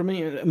time for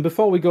me. And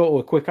before we go to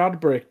a quick ad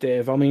break,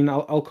 Dave,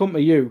 I'll come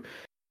to you.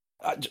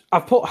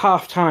 I've put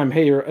half time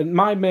here, and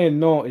my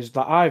main note is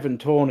that Ivan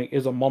Toney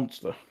is a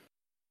monster.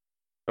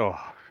 Oh,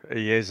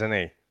 he is, isn't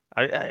he?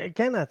 I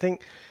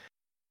think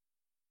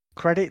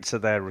credit to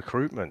their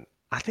recruitment.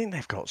 I think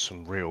they've got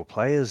some real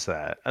players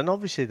there. And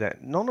obviously,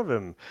 that none of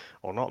them,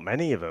 or not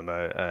many of them,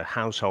 are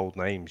household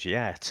names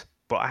yet.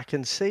 But I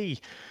can see,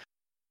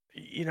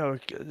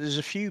 there's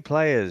a few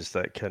players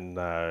that can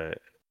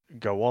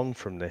go on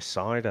from this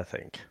side, I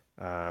think.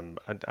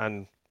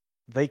 And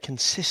they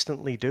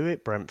consistently do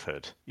it,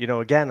 Brentford.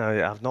 Again,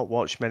 I've not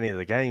watched many of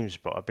the games,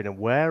 but I've been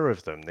aware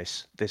of them,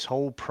 this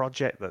whole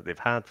project that they've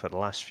had for the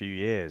last few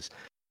years.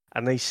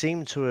 And they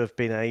seem to have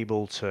been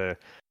able to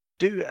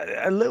do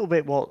a little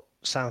bit what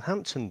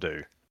Southampton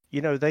do.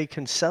 They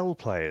can sell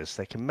players,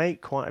 they can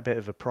make quite a bit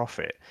of a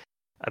profit,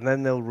 and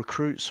then they'll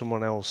recruit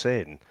someone else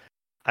in,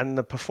 and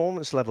the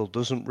performance level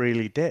doesn't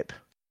really dip.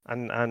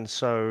 And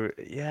so,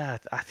 yeah,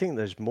 I think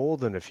there's more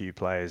than a few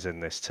players in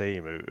this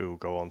team who will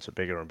go on to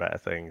bigger and better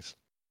things.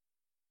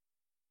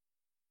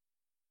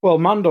 Well,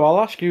 Mando,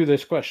 I'll ask you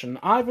this question.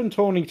 Ivan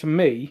Toney, to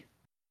me,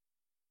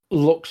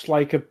 looks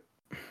like a...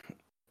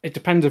 It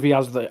depends if he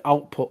has the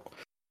output,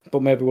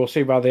 but maybe we'll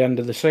see by the end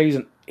of the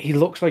season. He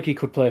looks like he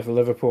could play for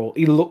Liverpool.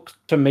 He looks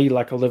to me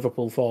like a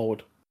Liverpool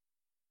forward.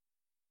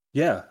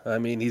 Yeah, I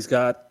mean, he's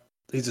a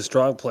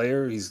strong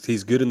player.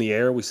 He's good in the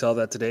air. We saw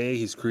that today.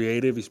 He's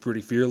creative. He's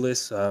pretty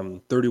fearless.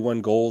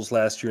 31 goals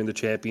last year in the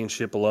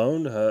championship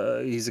alone.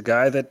 He's a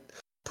guy that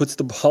puts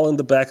the ball in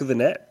the back of the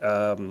net.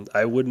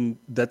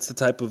 That's the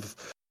type of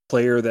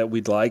player that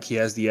we'd like. He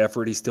has the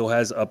effort. He still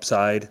has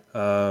upside.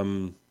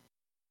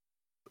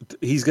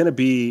 He's going to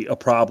be a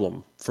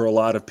problem for a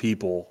lot of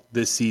people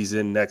this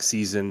season, next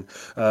season.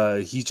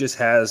 He just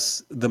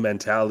has the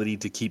mentality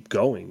to keep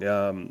going.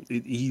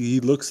 He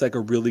looks like a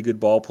really good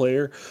ball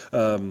player.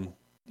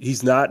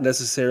 He's not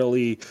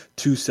necessarily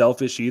too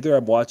selfish either.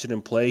 I'm watching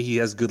him play. He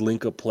has good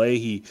link-up play.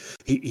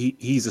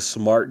 He's a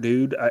smart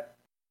dude.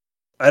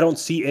 I don't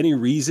see any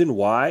reason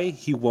why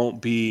he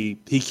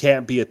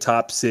can't be a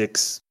top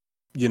 6,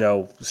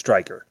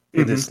 striker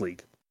in this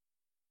league,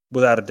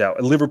 without a doubt,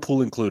 and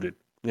Liverpool included.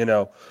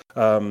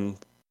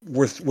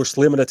 We're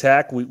slim in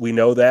attack. We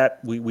know that.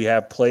 We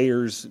have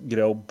players.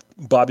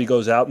 Bobby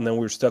goes out, and then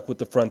we're stuck with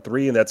the front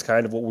three, and that's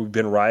kind of what we've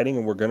been riding,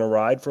 and we're going to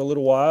ride for a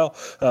little while.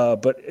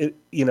 But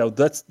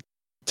that's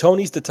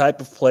Tony's the type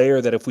of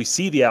player that if we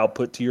see the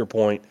output, to your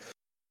point,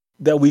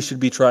 that we should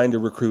be trying to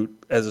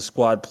recruit as a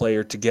squad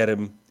player to get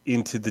him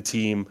into the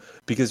team,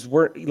 because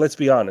let's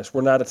be honest,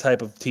 we're not a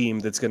type of team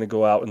that's going to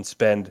go out and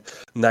spend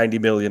 90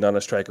 million on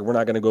a striker. We're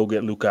not going to go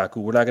get Lukaku.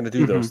 We're not going to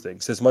do those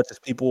things. As much as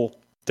people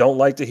don't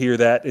like to hear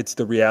that, it's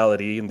the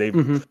reality, and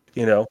they've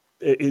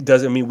it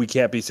doesn't mean we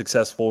can't be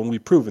successful, and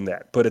we've proven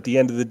that. But at the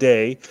end of the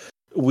day,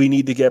 we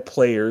need to get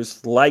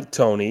players like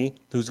Tony,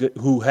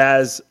 who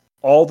has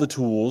all the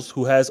tools,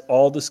 who has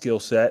all the skill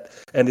set,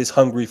 and is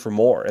hungry for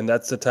more. And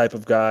that's the type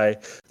of guy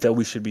that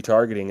we should be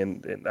targeting.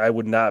 And I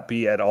would not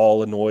be at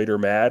all annoyed or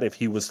mad if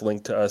he was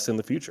linked to us in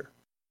the future.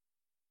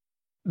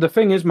 The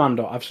thing is,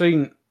 Mando, I've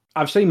seen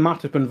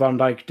Matip and Van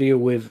Dijk deal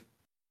with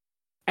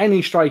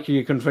any striker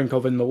you can think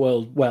of in the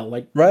world. Well,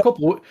 like right. a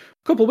couple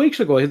of weeks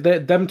ago,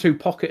 them two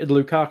pocketed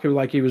Lukaku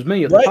like he was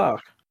me at the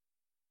park.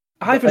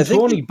 Ivan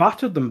Toney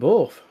battered them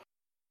both.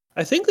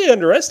 I think they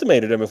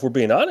underestimated him, if we're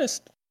being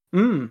honest.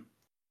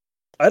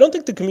 I don't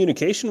think the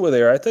communication were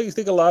there. I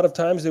think a lot of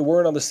times they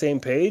weren't on the same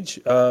page.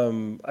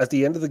 At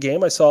the end of the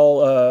game, I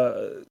saw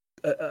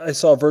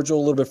Virgil a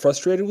little bit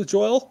frustrated with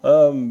Joel,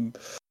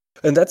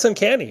 and that's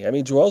uncanny. I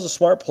mean, Joel's a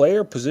smart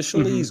player.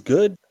 Positionally, he's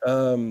good.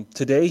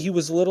 Today, he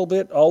was a little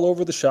bit all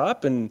over the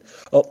shop, and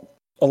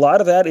a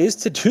lot of that is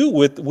to do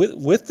with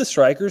the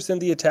strikers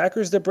and the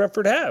attackers that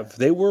Brentford have.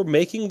 They were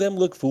making them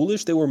look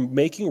foolish. They were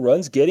making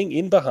runs, getting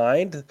in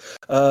behind.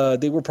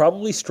 They were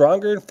probably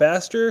stronger and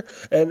faster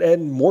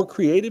and more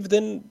creative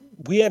than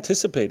we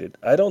anticipated.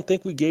 I don't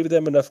think we gave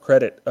them enough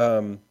credit,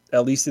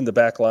 at least in the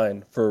back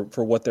line, for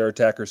what their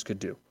attackers could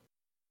do.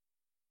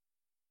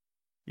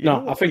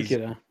 No, I think you're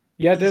there.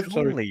 Yeah, Dave, he's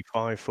sorry. only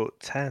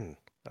 5'10".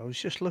 I was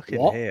just looking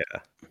here.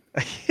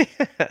 I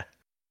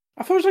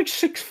thought it was like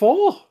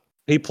 6'4".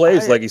 He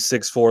plays like he's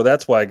 6'4".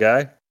 That's why,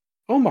 guy.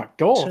 Oh my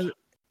god! So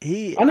I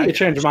need to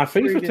change my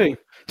FIFA team.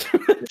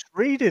 Just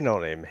reading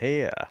on him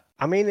here.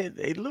 I mean,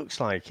 it looks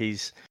like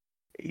he's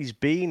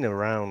been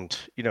around.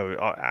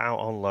 Out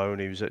on loan.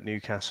 He was at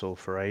Newcastle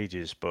for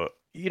ages. But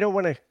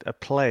when a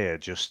player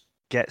just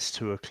gets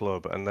to a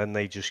club and then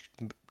they just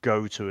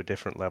go to a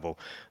different level.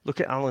 Look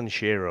at Alan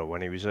Shearer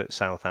when he was at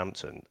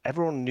Southampton.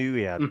 Everyone knew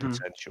he had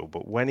potential,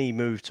 but when he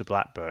moved to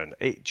Blackburn,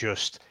 it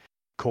just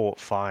caught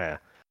fire.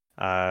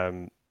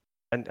 And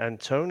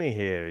Tony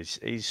here,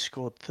 he's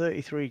scored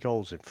 33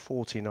 goals in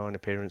 49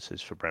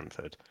 appearances for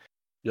Brentford.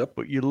 Yep.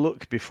 But you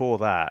look before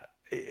that,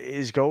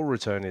 his goal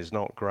return is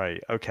not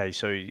great. Okay,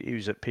 so he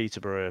was at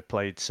Peterborough,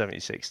 played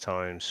 76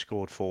 times,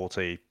 scored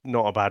 40.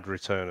 Not a bad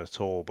return at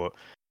all, but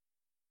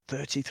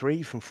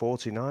 33 from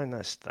 49,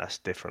 that's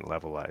different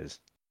level, that is.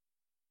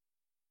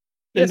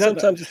 Yeah,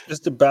 sometimes it's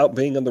just about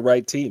being on the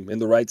right team, in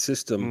the right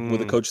system,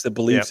 with a coach that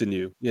believes in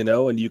you,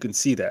 and you can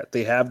see that.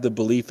 They have the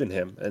belief in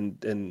him,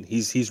 and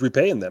he's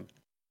repaying them.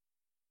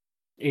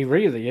 He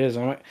really is.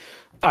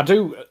 I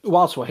do,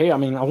 whilst we're here, I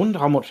wonder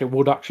how much it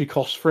would actually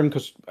cost for him,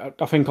 because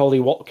I think Ollie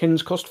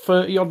Watkins cost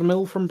 30-odd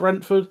mil from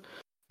Brentford.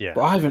 Yeah.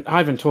 But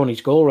Ivan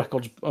Toney's goal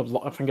record's,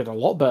 I think it's a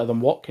lot better than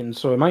Watkins,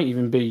 so it might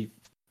even be,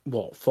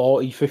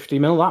 40, 50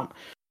 mil? I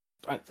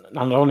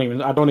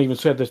don't even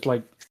say this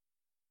like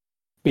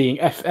being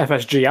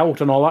FSG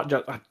out and all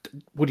that.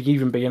 Would he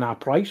even be in our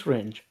price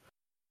range?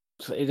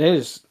 So it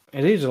is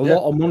a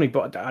lot of money,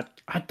 but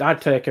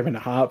I'd take him in a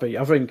heartbeat.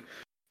 I think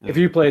if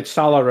you played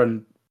Salah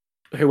and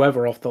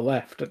whoever off the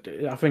left,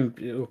 I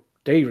think,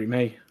 dearie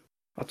me,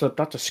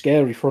 that's a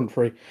scary front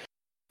three.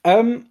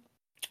 But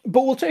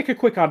we'll take a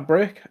quick ad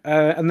break,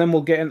 and then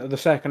we'll get into the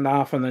second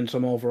half and then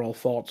some overall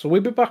thoughts. So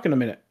we'll be back in a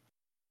minute.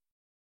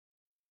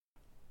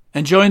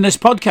 Enjoying this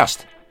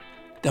podcast?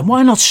 Then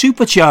why not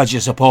supercharge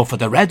your support for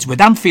the Reds with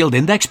Anfield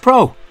Index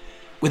Pro?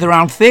 With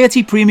around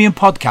 30 premium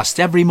podcasts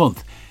every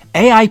month,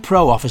 AI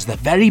Pro offers the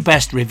very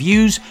best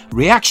reviews,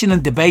 reaction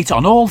and debate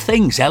on all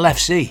things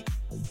LFC.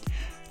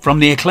 From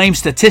the acclaimed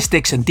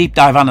statistics and deep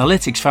dive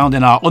analytics found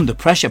in our Under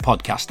Pressure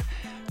podcast,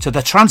 to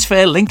the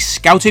transfer links,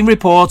 scouting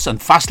reports and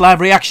fast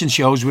live reaction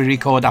shows we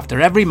record after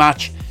every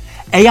match,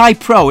 AI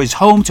Pro is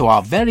home to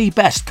our very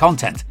best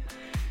content.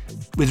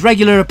 With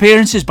regular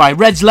appearances by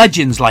Reds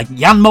legends like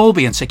Jan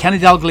Molby and Sir Kenny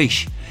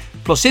Dalglish,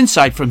 plus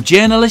insight from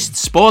journalists,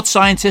 sports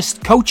scientists,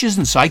 coaches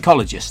and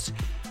psychologists.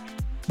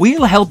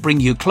 We'll help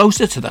bring you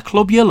closer to the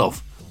club you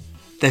love.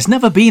 There's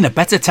never been a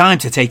better time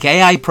to take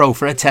AI Pro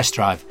for a test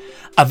drive.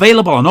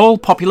 Available on all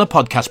popular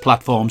podcast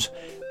platforms,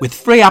 with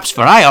free apps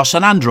for iOS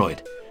and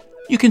Android.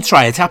 You can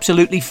try it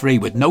absolutely free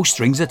with no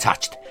strings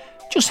attached.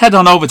 Just head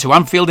on over to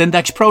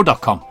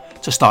AnfieldIndexPro.com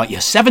to start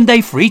your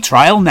 7-day free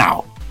trial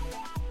now.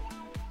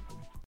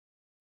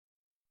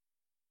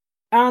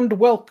 And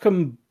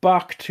welcome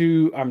back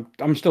to...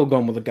 I'm still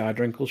going with the Guy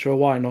Drinkel show,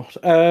 why not?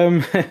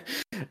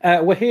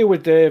 We're here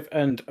with Dave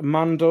and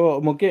Mando,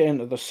 and we'll get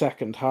into the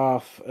second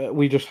half.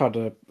 We just had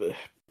a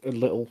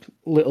little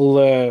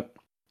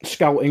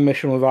scouting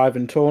mission with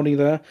Ivan Toney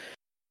there.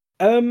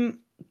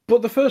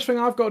 But the first thing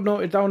I've got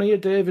noted down here,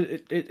 Dave,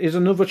 it is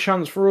another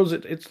chance for us.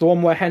 It's the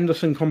one where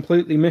Henderson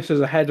completely misses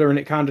a header and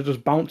it kind of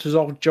just bounces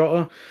off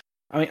Jota.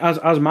 I mean,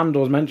 as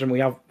Mando's mentioned, we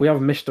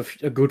have missed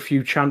a good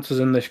few chances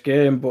in this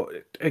game, but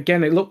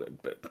again, it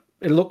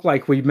looked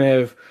like we may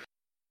have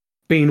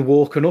been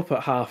woken up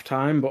at half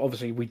time, but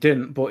obviously we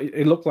didn't. But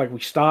it looked like we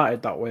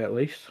started that way at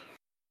least.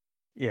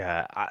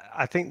 Yeah,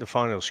 I think the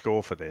final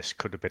score for this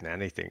could have been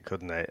anything,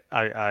 couldn't it?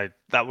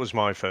 That was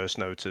my first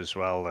note as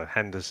well. The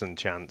Henderson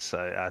chance.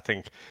 I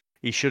think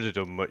he should have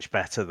done much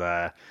better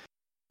there,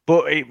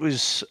 but it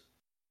was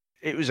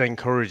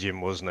encouraging,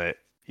 wasn't it?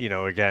 You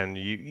know, again,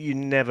 you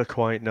never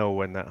quite know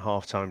when that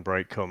halftime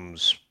break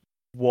comes.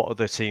 What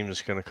other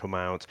teams going to come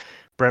out?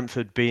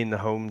 Brentford being the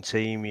home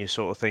team, you're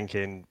sort of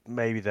thinking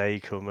maybe they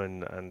come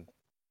and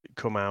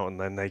come out and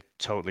then they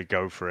totally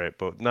go for it.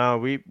 But no,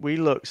 we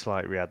looked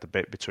like we had the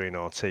bit between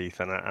our teeth,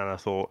 and I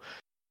thought,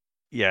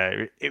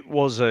 yeah, it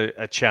was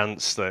a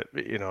chance that,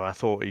 you know, I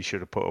thought he should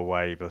have put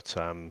away, but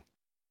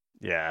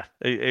yeah,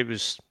 it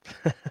was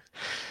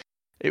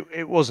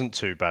it wasn't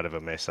too bad of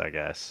a miss, I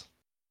guess.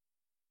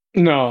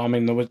 No, I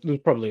mean, there was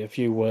probably a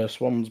few worse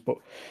ones, but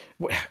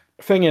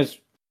thing is,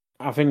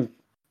 I think,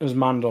 as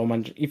Mando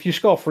mentioned, if you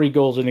score 3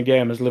 goals in a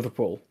game as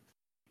Liverpool,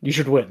 you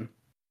should win.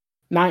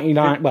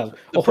 99, well,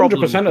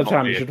 100% of the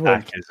time you should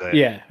win.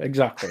 Yeah,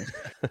 exactly.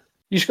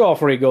 You score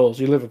 3 goals,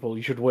 you're Liverpool,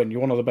 you should win.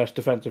 You're one of the best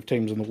defensive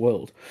teams in the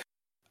world.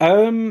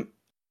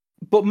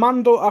 But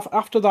Mando,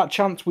 after that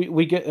chance,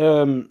 we get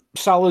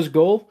Salah's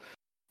goal.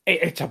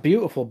 It's a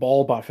beautiful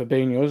ball by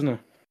Fabinho, isn't it?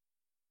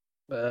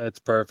 It's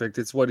perfect.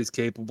 It's what he's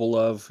capable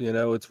of. You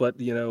know, it's what,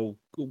 you know,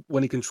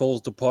 when he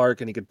controls the park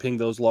and he can ping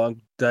those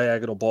long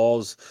diagonal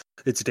balls,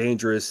 it's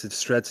dangerous. It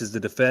stretches the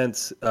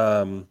defense.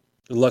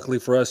 Luckily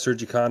for us,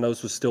 Sergio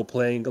Canos was still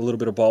playing a little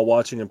bit of ball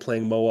watching and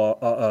playing Mo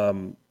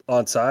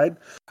onside.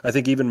 I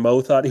think even Mo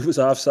thought he was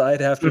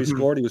offside after he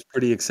scored. He was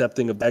pretty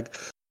accepting of that.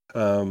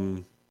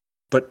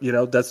 But, you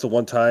know, that's the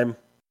one time,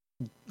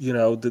 you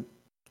know,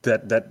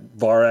 that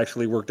VAR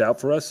actually worked out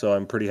for us, so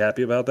I'm pretty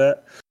happy about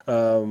that.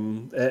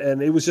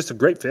 And it was just a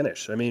great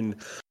finish. I mean,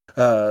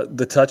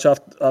 the touch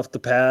off the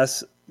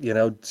pass, you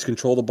know, to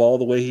control the ball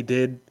the way he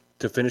did,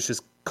 to finish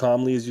as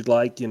calmly as you'd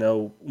like. You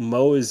know,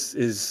 Mo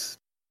is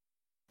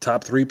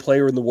top 3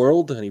 player in the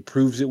world, and he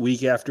proves it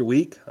week after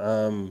week.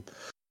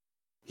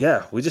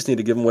 Yeah, we just need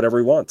to give him whatever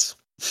he wants.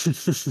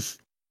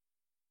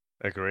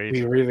 Agreed.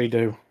 We really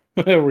do.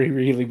 We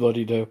really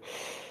bloody do.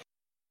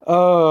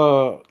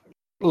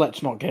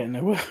 Let's not get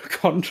into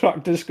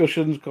contract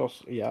discussions,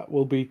 because yeah,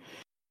 we'll be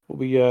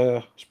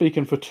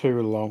speaking for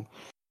too long.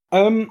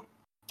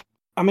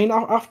 I mean,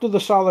 after the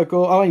Salah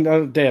goal, I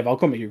mean, Dave, I'll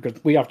come at you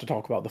because we have to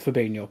talk about the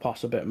Fabinho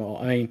pass a bit more.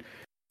 I mean,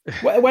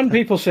 when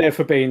people say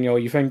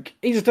Fabinho, you think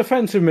he's a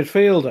defensive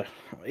midfielder.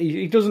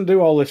 He doesn't do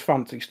all this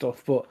fancy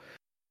stuff, but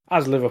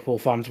as Liverpool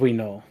fans, we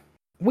know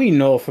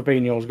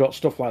Fabinho's got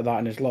stuff like that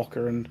in his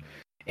locker, and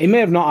he may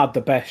have not had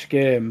the best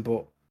game,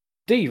 but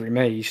dearie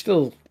me, he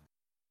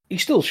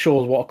still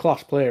shows what a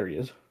class player he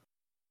is.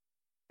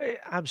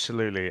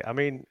 Absolutely. I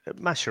mean,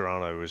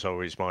 Mascherano was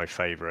always my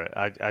favourite.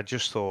 I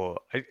just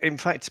thought, in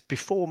fact,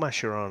 before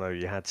Mascherano,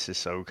 you had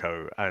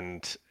Sissoko,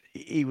 and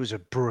he was a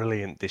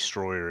brilliant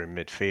destroyer in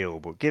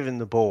midfield, but given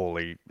the ball,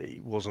 he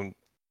wasn't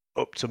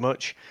up to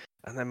much.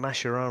 And then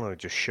Mascherano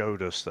just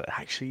showed us that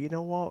actually, you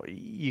know what,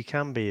 you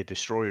can be a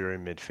destroyer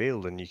in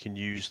midfield and you can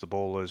use the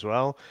ball as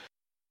well.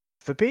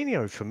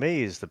 Fabinho, for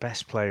me, is the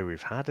best player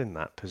we've had in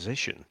that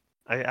position.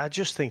 I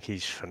just think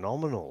he's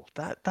phenomenal.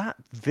 That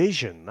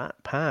vision,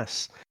 that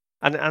pass,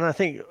 and I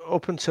think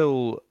up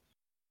until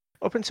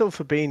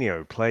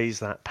Fabinho plays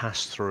that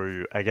pass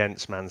through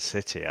against Man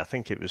City, I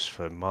think it was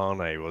for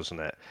Mane,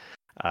 wasn't it?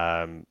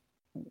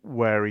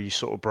 Where he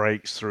sort of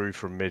breaks through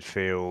from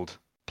midfield,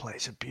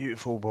 plays a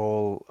beautiful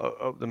ball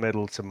up the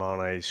middle to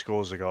Mane,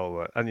 scores a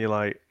goal, and you're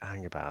like,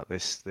 hang about,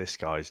 this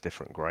guy's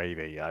different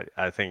gravy.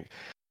 I think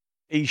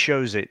he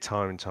shows it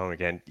time and time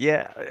again.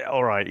 Yeah,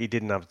 all right, he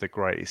didn't have the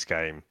greatest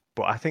game,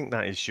 but I think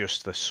that is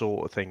just the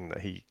sort of thing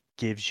that he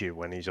gives you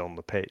when he's on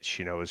the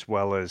pitch, as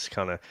well as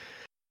kind of.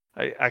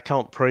 I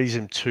can't praise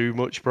him too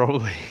much,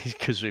 probably,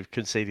 because we've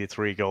conceded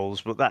 3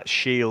 goals, but that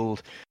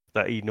shield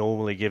that he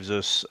normally gives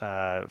us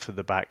for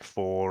the back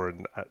four,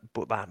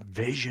 but that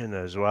vision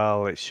as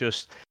well, it's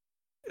just.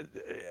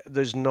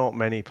 There's not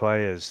many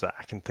players that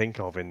I can think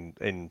of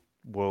in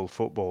world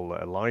football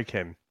that are like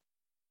him.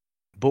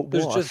 But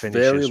There's what just a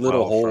finish very as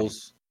little well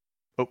holes.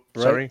 Oh,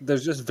 Right? sorry.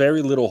 There's just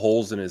very little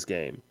holes in his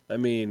game. I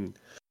mean,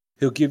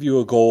 he'll give you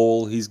a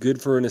goal. He's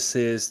good for an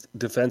assist.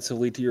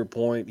 Defensively, to your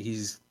point,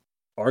 he's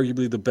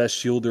arguably the best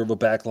shielder of a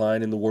back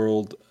line in the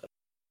world.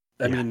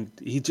 I mean,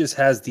 he just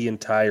has the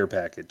entire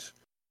package.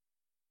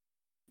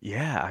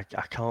 Yeah,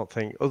 I can't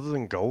think, other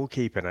than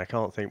goalkeeping, I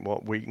can't think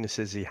what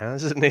weaknesses he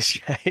has in this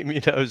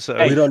game,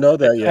 so... We don't know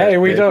that yet. Hey,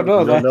 we don't know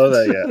We don't know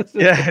that yet.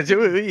 Yeah,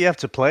 you have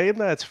to play him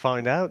there to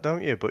find out,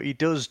 don't you? But he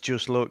does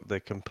just look the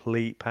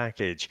complete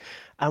package.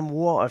 And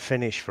what a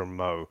finish from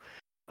Mo.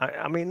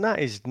 I mean, that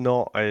is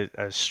not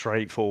a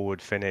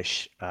straightforward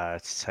finish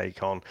to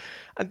take on.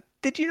 And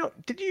did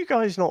you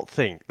guys not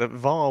think that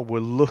VAR were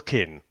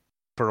looking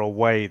for a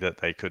way that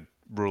they could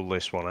rule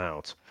this one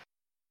out?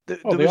 There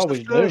was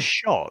the first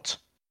shot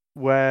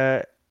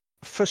where,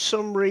 for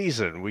some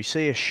reason, we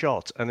see a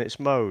shot and it's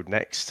Mo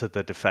next to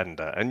the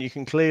defender, and you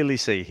can clearly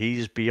see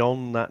he's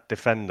beyond that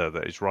defender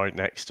that is right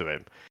next to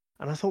him.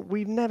 And I thought,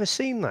 we've never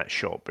seen that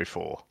shot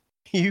before.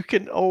 You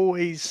can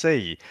always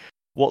see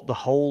what the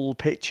whole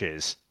pitch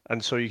is,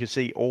 and so you can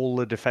see all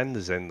the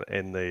defenders in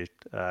the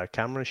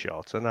camera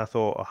shot. And I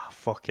thought, oh,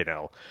 fucking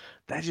hell,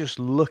 they're just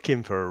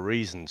looking for a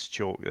reason to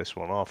chalk this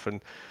one off.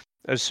 And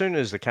as soon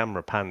as the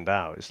camera panned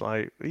out, it's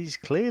like, he's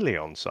clearly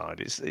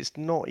onside. It's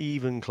not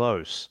even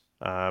close.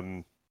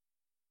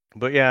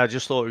 But yeah, I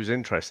just thought it was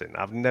interesting.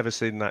 I've never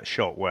seen that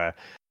shot where,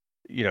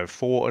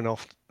 for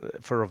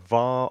a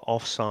VAR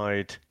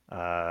offside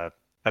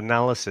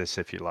analysis,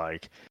 if you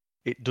like,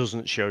 it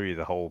doesn't show you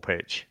the whole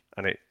pitch.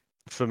 And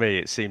for me,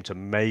 it seemed to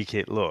make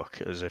it look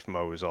as if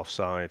Mo was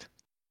offside.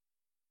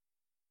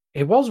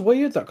 It was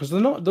weird that, because they're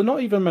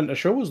not even meant to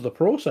show us the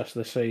process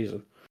this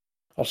season.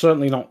 Or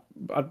certainly not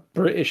at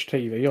British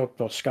TV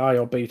or Sky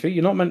or BT.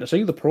 You're not meant to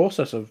see the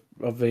process of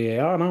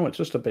VAR now. It's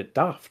just a bit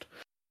daft.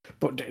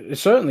 But it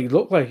certainly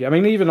looked like it. I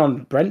mean, even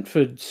on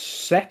Brentford's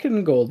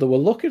second goal, they were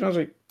looking. I was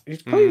like,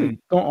 he's clearly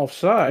got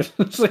offside.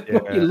 It's like,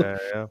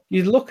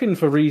 you're looking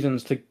for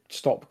reasons to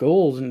stop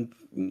goals, and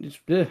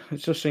it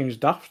just seems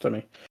daft to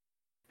me.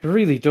 It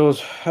really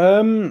does.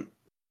 But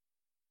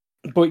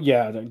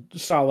yeah,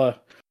 Salah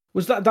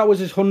that was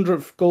his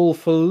 100th goal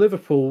for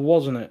Liverpool,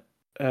 wasn't it?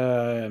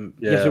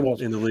 Yes, it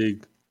was in the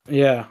league.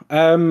 Yeah,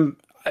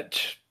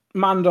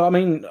 Mando. I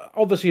mean,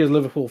 obviously, as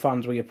Liverpool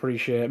fans, we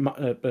appreciate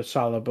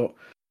Salah, but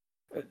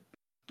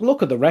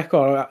look at the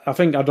record. I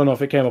don't know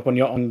if it came up on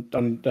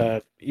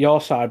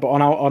your side, but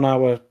on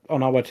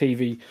our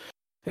TV,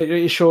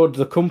 it showed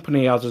the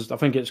company as I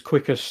think its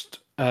quickest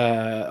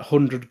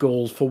 100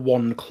 goals for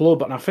one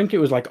club, and I think it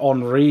was like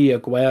Henry,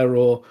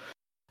 Aguero,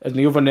 and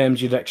the other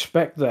names you'd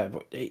expect there.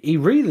 But he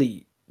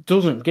really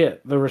doesn't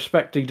get the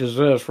respect he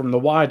deserves from the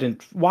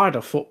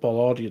wider football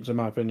audience, in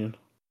my opinion.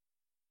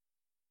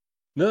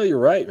 No, you're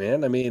right,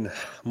 man. I mean,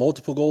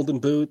 multiple golden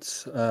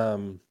boots.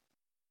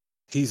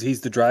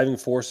 He's the driving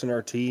force in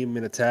our team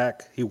in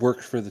attack. He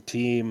works for the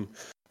team.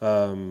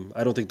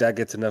 I don't think that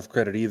gets enough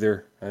credit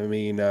either. I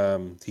mean,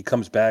 he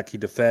comes back, he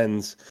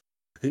defends.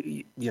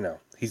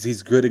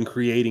 He's good in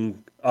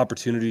creating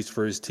opportunities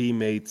for his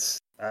teammates.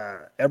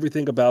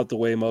 Everything about the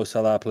way Mo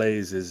Salah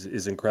plays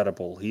is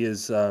incredible. He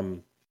is.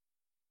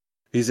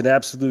 He's an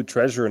absolute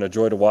treasure and a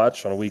joy to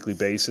watch on a weekly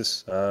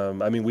basis.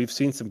 I mean, we've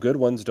seen some good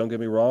ones, don't get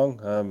me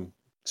wrong.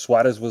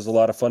 Suarez was a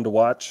lot of fun to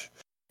watch.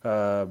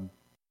 But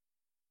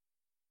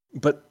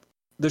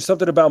there's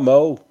something about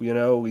Mo,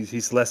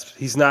 he's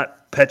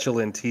not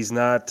petulant. He's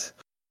not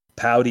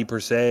pouty per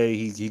se.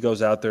 He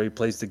goes out there, he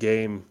plays the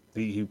game.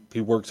 He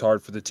works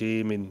hard for the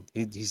team, and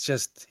he's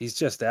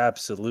just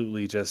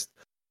absolutely just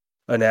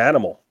an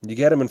animal. You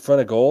get him in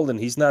front of goal, and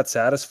he's not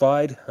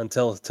satisfied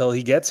until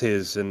he gets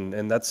his,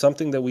 and that's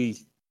something that we,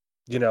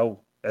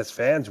 as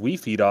fans, we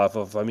feed off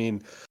of. I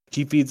mean,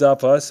 he feeds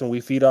off us, and we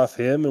feed off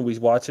him, and we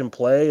watch him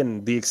play,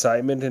 and the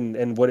excitement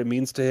and what it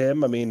means to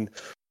him. I mean,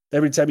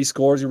 every time he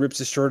scores, he rips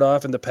his shirt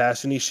off, and the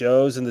passion he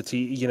shows, and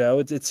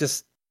it's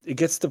just, it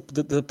gets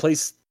the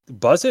place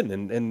buzzing,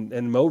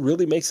 and Mo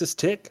really makes us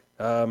tick.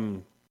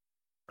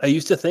 I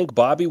used to think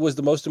Bobby was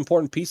the most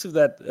important piece of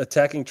that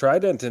attacking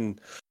trident, and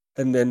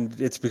then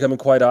it's becoming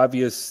quite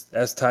obvious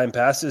as time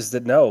passes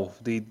that no,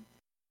 the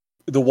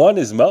one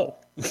is Mo.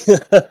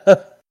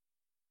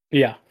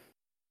 Yeah,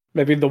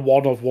 maybe the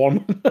one of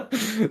one.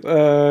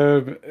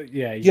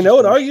 Yeah, and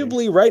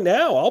arguably right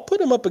now, I'll put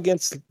him up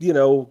against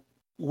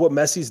what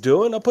Messi's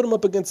doing. I'll put him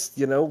up against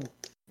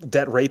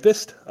that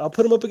rapist. I'll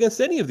put him up against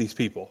any of these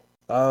people.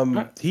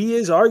 He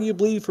is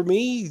arguably, for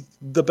me,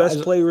 the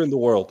best player in the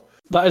world.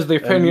 That is the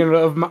opinion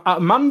of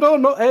Mando,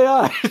 not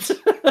AI.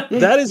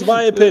 That is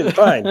my opinion.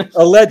 Fine,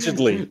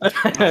 allegedly. I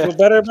feel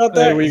better about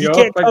that. There we go.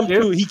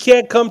 He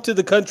can't come to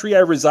the country I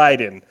reside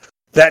in.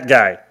 That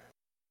guy.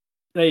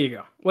 There you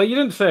go. Well, you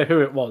didn't say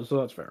who it was, so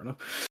that's fair enough.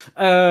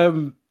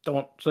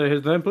 Don't say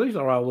his name, please,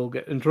 or I will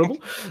get in trouble.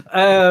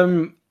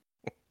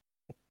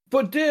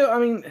 But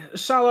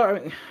Salah. I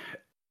mean,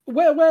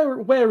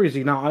 where is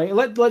he now?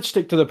 Let's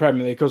stick to the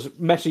Premier League because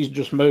Messi's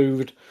just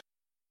moved.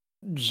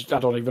 I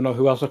don't even know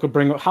who else I could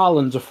bring up.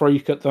 Haaland's a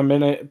freak at the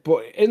minute,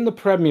 but in the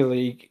Premier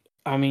League,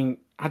 I mean,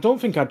 I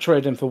don't think I'd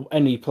trade him for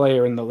any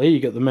player in the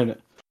league at the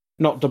minute.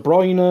 Not De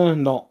Bruyne,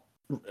 not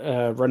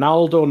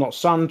Ronaldo, not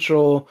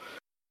Sancho,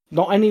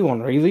 not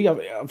anyone really.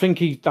 I think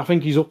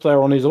he's up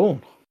there on his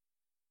own.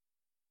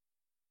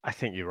 I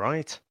think you're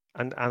right,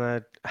 and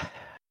I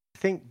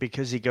think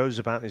because he goes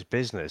about his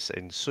business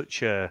in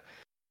such a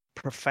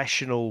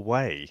professional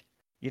way,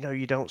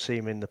 you don't see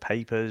him in the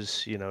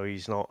papers.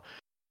 He's not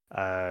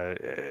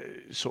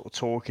sort of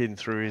talking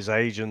through his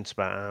agent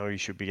about how he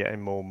should be getting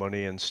more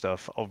money and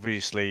stuff.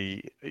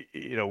 Obviously,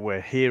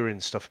 we're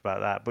hearing stuff about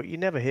that, but you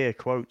never hear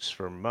quotes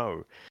from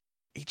Mo.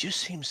 He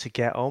just seems to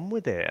get on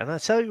with it. And I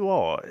tell you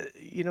what,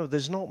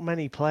 there's not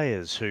many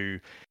players who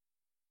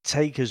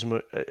take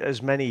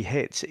as many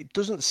hits. It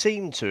doesn't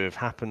seem to have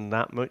happened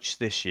that much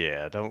this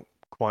year. I don't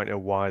quite know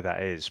why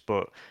that is,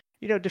 but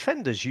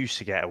defenders used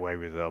to get away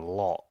with a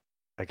lot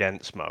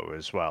against Mo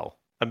as well.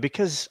 And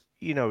because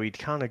he'd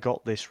kind of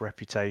got this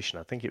reputation.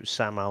 I think it was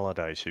Sam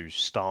Allardyce who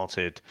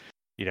started,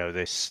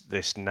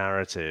 this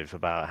narrative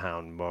about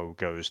how Mo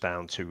goes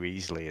down too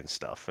easily and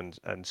stuff.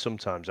 And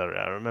sometimes I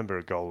remember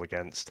a goal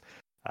against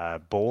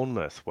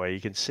Bournemouth where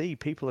you can see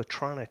people are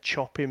trying to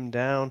chop him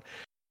down,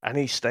 and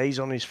he stays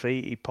on his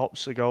feet. He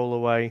pops the goal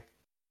away.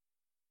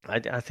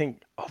 I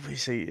think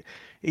obviously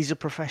he's a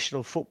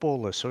professional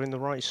footballer, so in the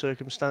right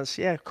circumstance,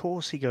 yeah, of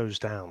course he goes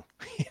down.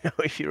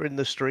 If you're in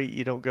the street,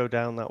 you don't go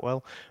down that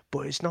well.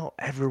 But it's not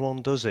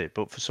everyone does it.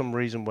 But for some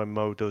reason, when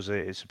Mo does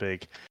it, it's a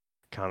big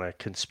kind of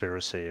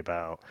conspiracy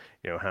about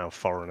how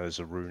foreigners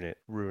are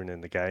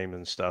ruining the game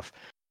and stuff.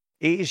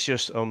 It is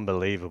just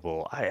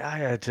unbelievable. I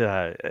had,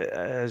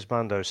 as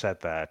Mando said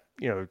there,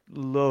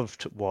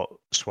 loved what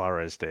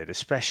Suarez did,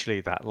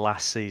 especially that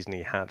last season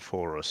he had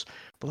for us.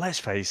 But let's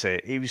face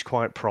it, he was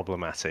quite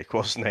problematic,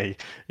 wasn't he?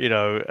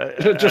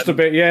 Just a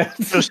bit, yeah.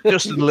 just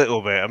a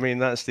little bit. I mean,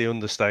 that's the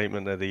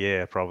understatement of the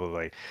year,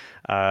 probably.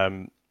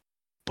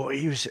 But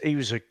he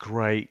was a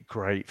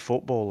great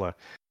footballer.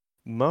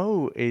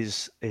 Mo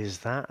is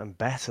that and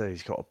better.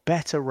 He's got a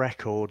better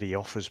record. He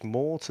offers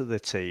more to the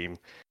team.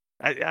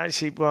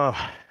 Actually, well,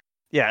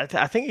 yeah,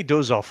 I think he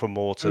does offer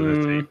more to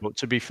the team. But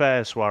to be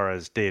fair,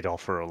 Suarez did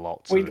offer a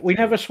lot. We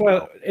never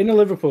in a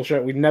Liverpool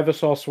shirt. We never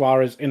saw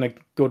Suarez in a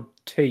good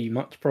team.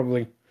 That's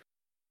probably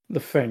the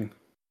thing.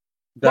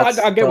 But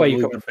I get where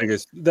you're coming from.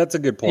 That's a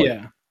good point.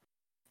 Yeah,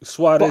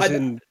 Suarez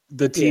in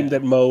the team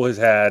that Mo has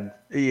had.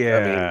 Yeah,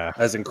 I mean,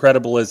 as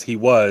incredible as he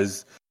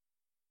was,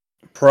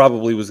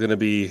 probably was going to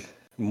be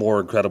more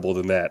incredible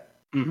than that.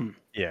 Mm-hmm.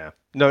 Yeah.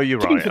 No, you're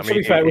right. To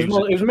be fair, it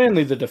was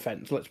mainly the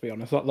defence, let's be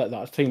honest. Let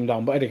that team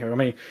down. But anyhow, I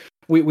mean,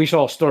 we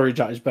saw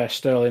Sturridge at his best,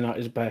 Sterling at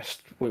his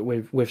best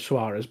with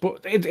Suarez. But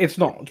it's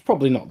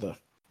probably not the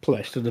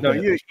place to debate.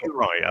 No, you're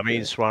right. I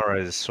mean,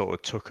 Suarez sort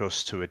of took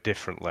us to a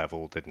different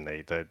level, didn't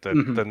he? Than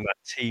that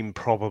team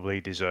probably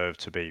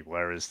deserved to be,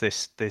 whereas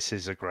this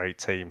is a great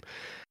team.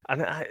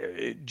 And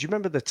do you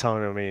remember the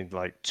time, I mean,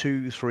 like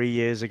 2-3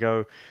 years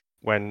ago,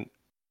 when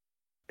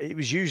it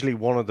was usually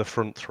one of the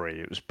front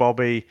three? It was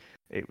Bobby,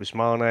 it was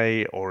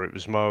Mane, or it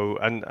was Mo,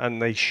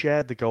 and they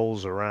shared the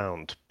goals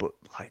around. But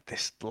like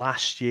this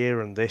last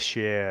year and this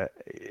year,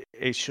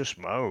 it's just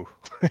Mo.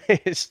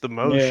 It's the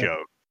Mo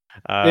show.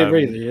 It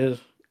really is.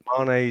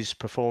 Mane's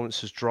performance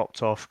has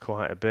dropped off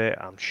quite a bit.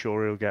 I'm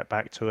sure he'll get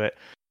back to it.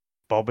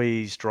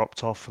 Bobby's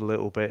dropped off a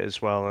little bit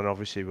as well, and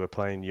obviously we're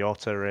playing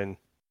Jota in.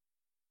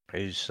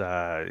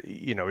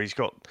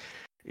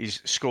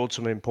 He's scored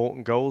some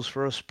important goals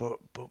for us, but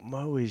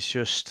Mo is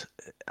just,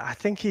 I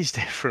think he's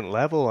different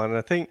level, and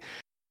I think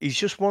he's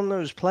just one of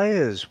those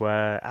players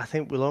where I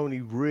think we'll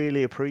only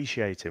really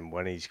appreciate him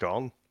when he's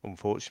gone,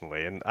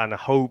 unfortunately, and I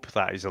hope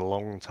that is a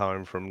long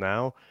time from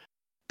now.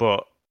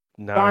 But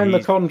no, sign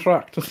the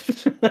contract.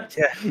 Sign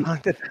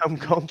the damn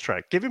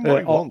contract. Give him what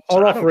he wants.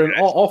 Or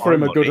offer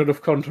him a good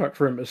enough contract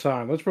for him to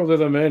sign. That's probably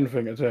the main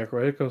thing to take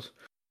away, because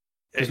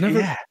there's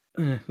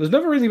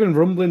never really been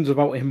rumblings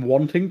about him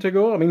wanting to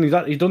go. I mean,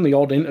 he's done the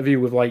odd interview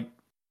with like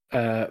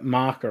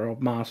Marker or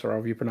Marser,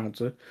 however you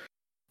pronounce it,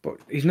 but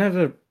there's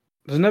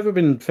never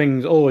been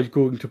things. Oh, he's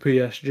going to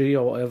PSG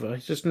or whatever.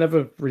 He's just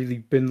never really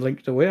been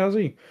linked away, has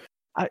he?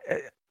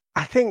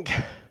 I think.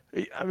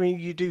 I mean,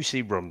 you do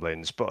see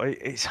rumblings, but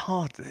it's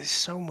hard. There's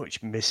so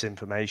much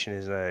misinformation,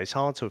 isn't there? It's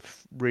hard to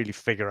really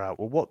figure out,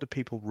 well, what do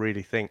people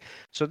really think?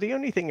 So the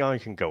only thing I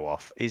can go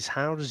off is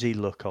how does he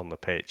look on the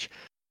pitch?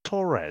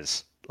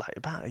 Torres, like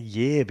about a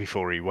year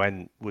before he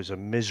went was a Oh,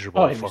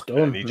 miserable he was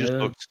fucker, and done. he just Yeah.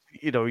 looked,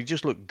 he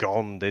just looked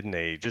gone, didn't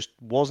he? He just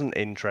wasn't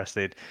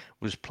interested,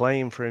 was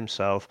playing for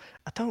himself.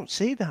 I don't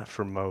see that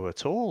from Mo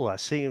at all. I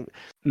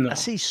No.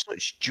 see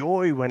such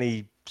joy when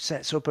he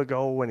sets up a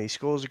goal, when he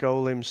scores a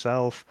goal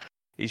himself.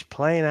 He's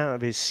playing out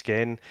of his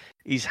skin.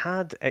 He's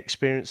had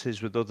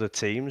experiences with other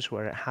teams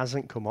where it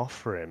hasn't come off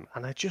for him,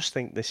 and I just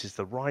think this is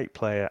the right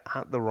player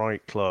at the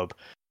right club.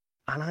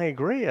 And I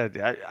agree.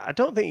 I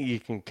don't think you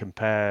can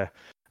compare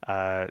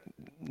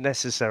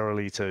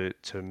necessarily to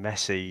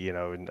Messi,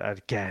 and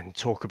again,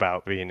 talk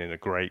about being in a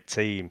great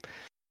team.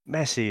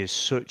 Messi is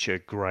such a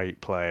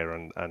great player,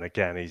 and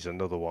again, he's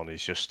another one.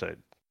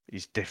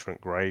 He's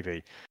different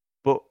gravy.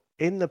 But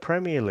in the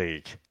Premier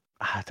League,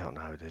 I don't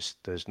know.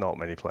 There's not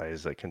many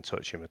players that can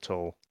touch him at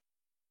all.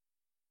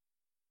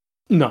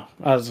 No,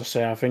 as I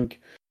say, I think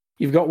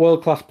you've got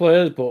world class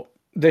players, but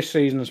this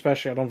season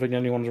especially, I don't think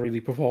anyone's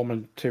really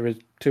performing to his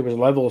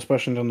level,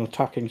 especially in an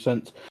attacking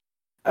sense.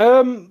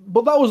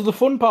 But that was the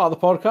fun part of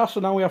the podcast, so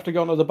now we have to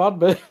go on to the bad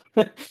bit.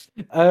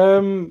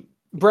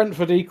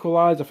 Brentford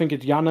equalised. I think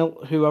it's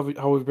Yanil,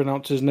 how we've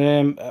pronounced his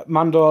name.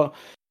 Mando,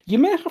 you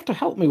may have to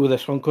help me with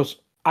this one because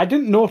I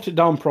didn't note it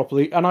down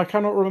properly, and I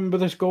cannot remember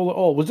this goal at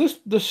all. Was this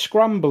the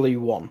scrambly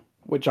one,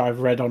 which I've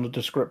read on the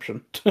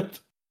description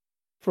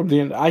from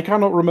the end? I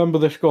cannot remember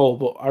this goal,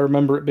 but I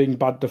remember it being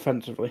bad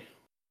defensively.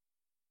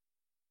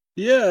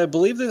 Yeah, I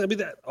believe that. I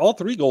mean, all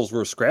three goals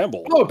were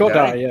scrambled. Oh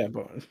God, yeah,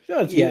 but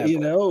yeah, it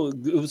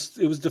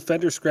was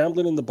defender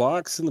scrambling in the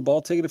box and the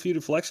ball taking a few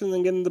deflections and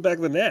then getting in the back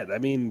of the net. I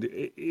mean,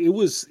 it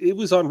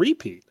was on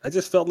repeat. I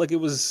just felt like it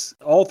was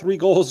all three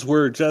goals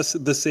were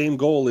just the same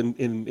goal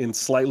in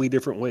slightly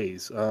different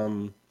ways.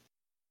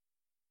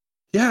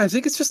 Yeah, I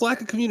think it's just lack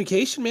of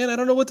communication, man. I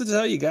don't know what to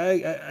tell you,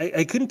 guy.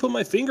 I couldn't put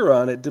my finger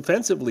on it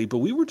defensively, but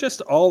we were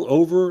just all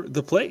over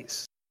the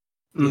place.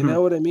 You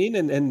know what I mean?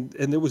 And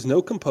there was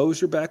no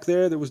composure back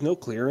there. There was no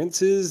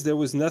clearances. There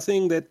was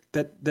nothing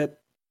that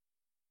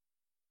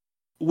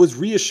was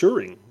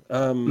reassuring.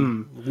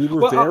 We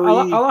were very.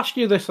 I'll ask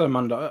you this,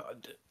 Amanda.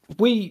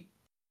 We,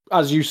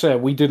 as you say,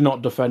 we did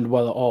not defend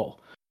well at all.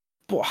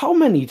 But how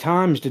many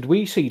times did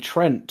we see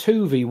Trent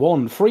 2v1,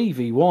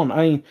 3v1?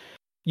 I mean,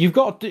 you've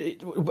got.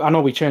 I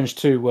know we changed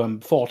to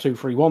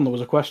 4-2-3-1. There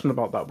was a question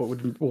about that, but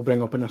we'll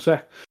bring up in a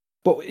sec.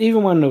 But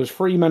even when there was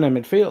 3 men in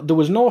midfield, there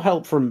was no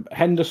help from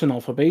Henderson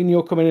or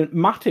Fabinho coming in.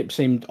 Matip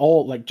seemed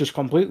just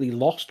completely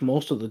lost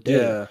most of the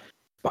day. Yeah.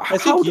 But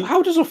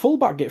how does a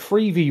fullback get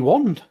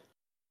 3v1'd?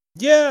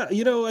 Yeah,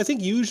 I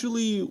think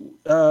usually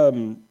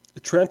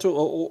Trent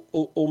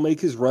will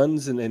make his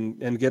runs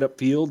and get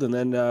upfield, and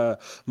then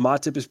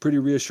Matip is pretty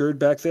reassured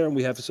back there, and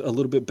we have a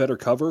little bit better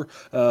cover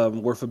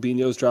where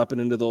Fabinho's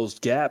dropping into those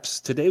gaps.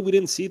 Today we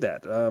didn't see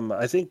that.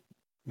 I think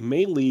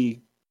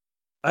mainly.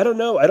 I don't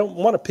know. I don't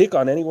want to pick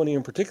on anyone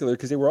in particular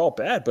because they were all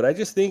bad, but I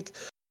just think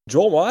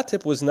Joel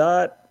Matip was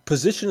not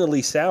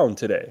positionally sound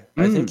today.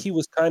 I think he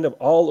was kind of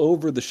all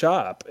over the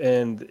shop,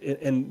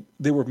 and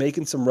they were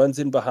making some runs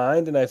in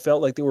behind, and I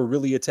felt like they were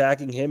really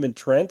attacking him and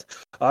Trent.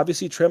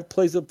 Obviously, Trent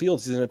plays the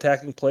field. He's an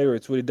attacking player.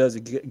 It's what he does.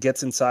 He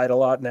gets inside a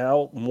lot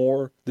now,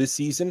 more this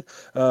season,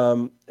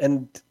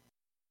 and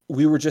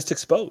we were just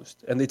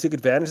exposed, and they took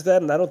advantage of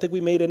that, and I don't think we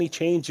made any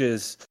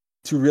changes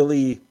to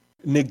really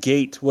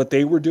negate what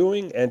they were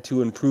doing and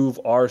to improve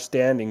our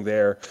standing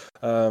there.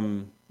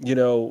 And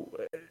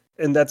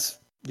that's,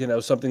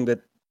 something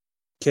that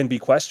can be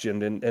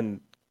questioned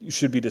and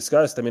should be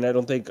discussed. I mean, I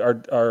don't think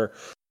our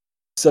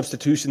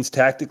substitutions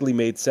tactically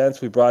made sense.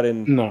 We brought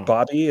in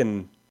Bobby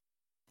and,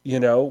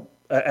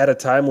 at a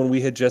time when we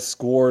had just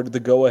scored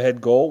the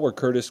go-ahead goal where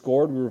Curtis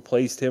scored, we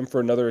replaced him for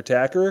another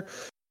attacker.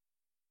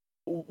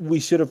 We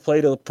should have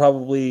played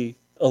probably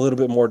a little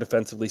bit more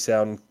defensively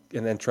sound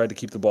and then tried to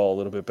keep the ball a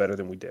little bit better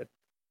than we did.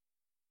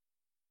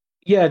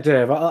 Yeah,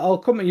 Dave, I'll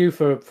come at you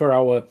for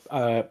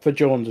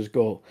Jones's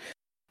goal.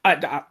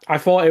 I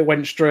thought it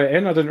went straight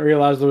in. I didn't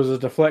realise there was a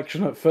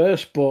deflection at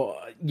first,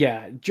 but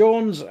yeah,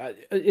 Jones.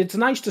 It's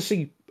nice to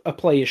see a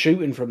player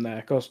shooting from there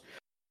because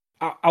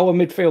our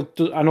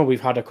midfield. I know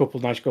we've had a couple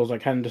of nice goals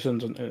like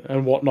Henderson's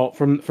and whatnot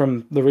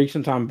from the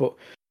recent time, but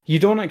you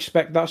don't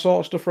expect that sort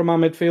of stuff from our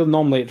midfield.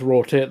 Normally, it's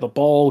rotate the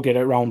ball, get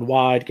it round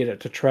wide, get it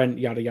to Trent,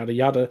 yada yada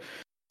yada.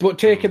 But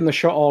taking the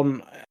shot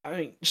on, I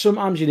mean,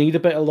 sometimes you need a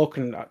bit of luck,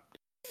 and I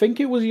think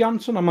it was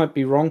Janssen. I might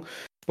be wrong,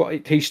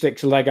 but he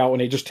sticks a leg out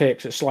and he just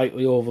takes it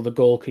slightly over the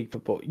goalkeeper.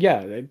 But yeah,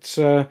 it's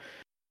a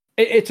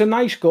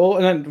nice goal,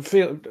 and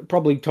then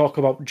probably talk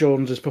about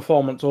Jones's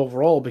performance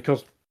overall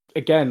because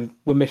again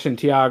we're missing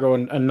Thiago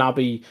and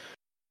Naby,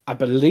 I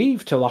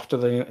believe, till after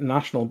the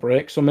national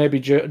break. So maybe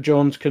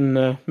Jones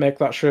can make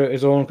that shirt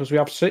his own because we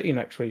have City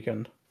next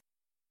weekend.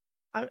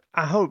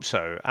 I hope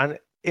so. And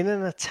in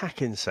an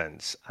attacking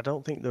sense, I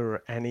don't think there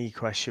are any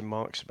question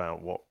marks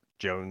about what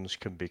Jones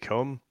can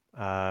become.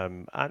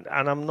 And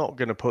I'm not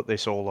going to put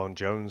this all on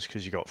Jones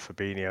because you got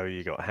Fabinho,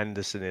 you got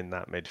Henderson in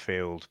that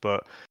midfield.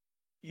 But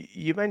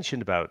you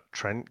mentioned about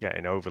Trent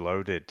getting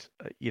overloaded.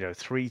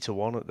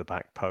 3-1 at the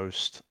back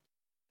post.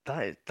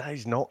 that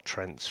is not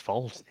Trent's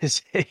fault,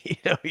 is it?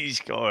 He's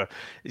got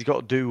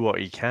to do what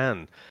he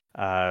can.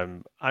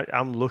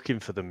 I'm looking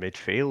for the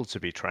midfield to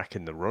be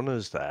tracking the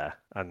runners there,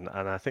 and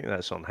I think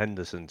that's on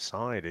Henderson's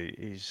side.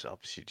 He's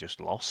obviously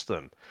just lost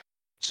them.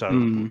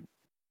 So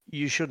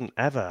you shouldn't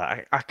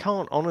ever. I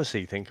can't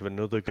honestly think of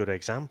another good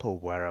example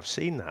where I've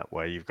seen that,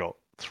 where you've got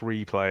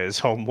three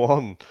players on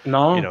one,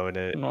 No, in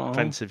an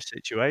offensive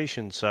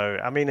situation. So,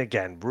 I mean,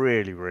 again,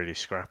 really, really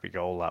scrappy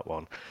goal, that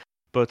one.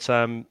 But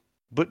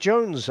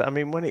Jones, I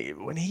mean,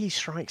 when he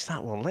strikes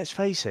that one, let's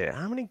face it,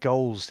 how many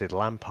goals did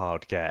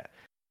Lampard get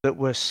that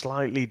were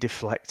slightly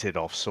deflected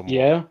off someone?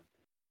 Yeah.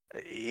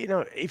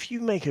 If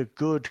you make a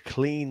good,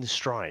 clean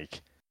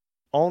strike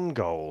on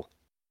goal,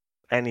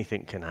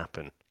 anything can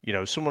happen.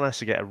 Someone has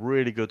to get a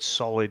really good,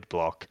 solid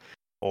block,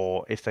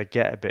 or if they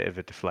get a bit of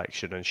a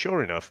deflection. And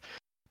sure enough,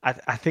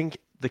 I think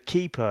the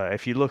keeper,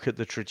 if you look at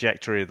the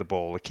trajectory of the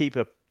ball, the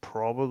keeper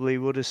probably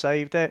would have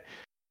saved it.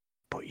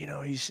 But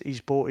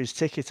he's bought his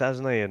ticket,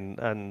 hasn't he?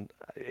 And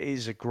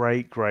it's a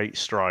great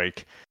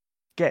strike.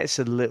 Gets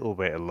a little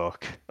bit of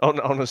luck.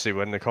 Honestly,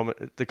 when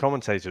the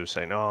commentator was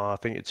saying, "Oh, I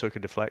think it took a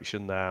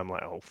deflection there," I'm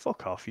like, "Oh,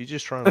 fuck off! You're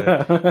just trying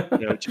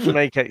to, just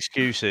make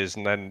excuses."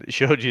 And then it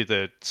showed you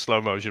the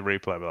slow motion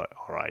replay. I'm like,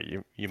 "All right,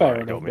 you might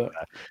have got me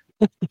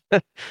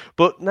there."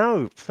 But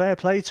no, fair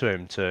play to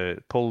him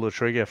to pull the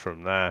trigger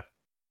from there.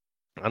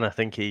 And I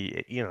think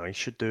he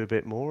should do a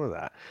bit more of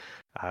that.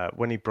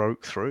 When he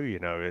broke through,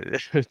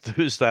 there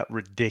was that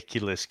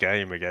ridiculous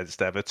game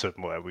against Everton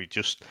where we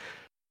just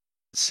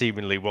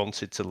seemingly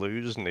wanted to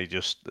lose, and he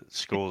just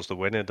scores the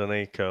winner, doesn't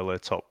he? Curler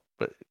top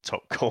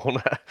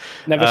corner.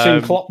 Never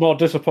seen Klopp more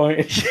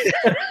disappointed.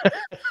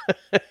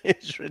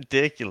 It's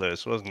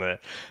ridiculous, wasn't it?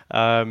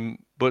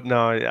 But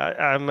no,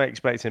 I'm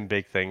expecting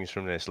big things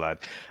from this lad.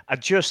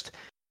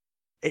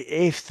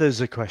 If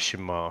there's a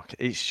question mark,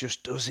 it's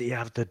just, does he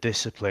have the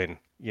discipline,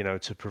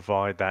 to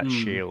provide that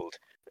shield?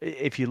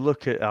 If you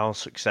look at our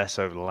success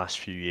over the last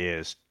few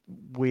years,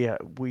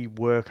 we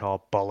work our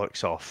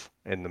bollocks off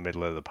in the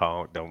middle of the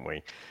park, don't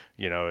we?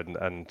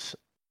 And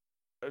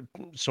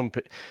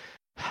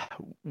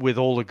with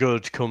all the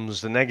good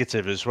comes the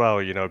negative as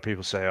well.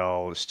 People say,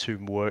 "Oh, it's too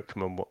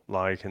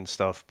workman-like and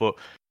stuff," but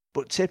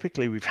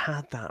typically we've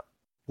had that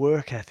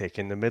work ethic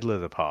in the middle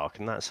of the park,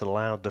 and that's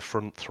allowed the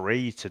front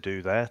three to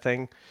do their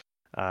thing.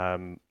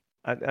 And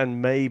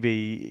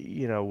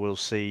maybe we'll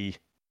see.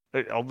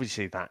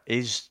 Obviously, that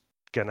is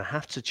going to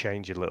have to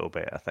change a little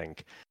bit, I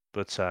think.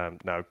 But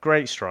no,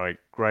 great strike,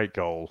 great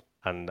goal,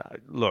 and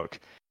look,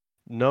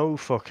 no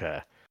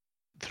fucker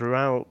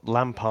throughout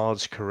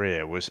Lampard's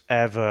career was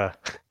ever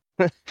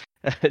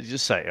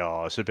just say,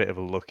 "Oh, it's a bit of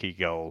a lucky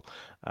goal."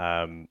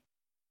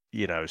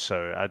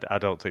 So I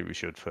don't think we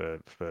should for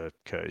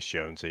Curtis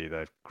Jones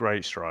either.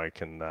 Great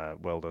strike, and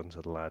well done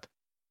to the lad.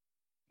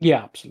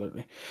 Yeah,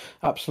 absolutely.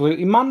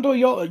 Mando,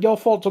 your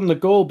thoughts on the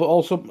goal, but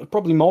also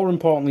probably more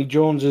importantly,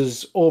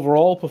 Jones's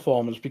overall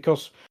performance,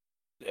 because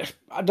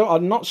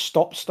I'm not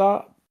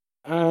stop-start,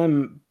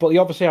 but he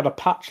obviously had a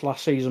patch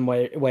last season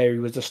where he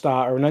was the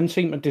starter and then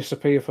seemed to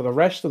disappear for the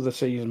rest of the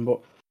season.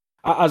 But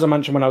as I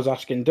mentioned when I was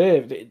asking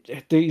Dave,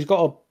 he's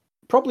got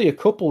probably a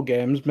couple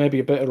games, maybe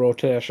a bit of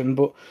rotation,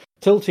 but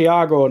till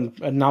Thiago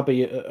and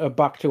Naby are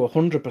back to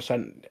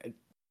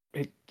 100%,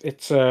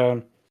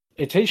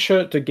 it's his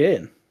shirt to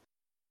gain.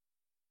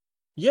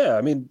 Yeah,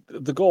 I mean,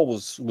 the goal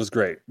was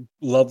great.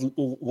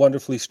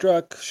 Wonderfully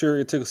struck. Sure,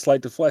 it took a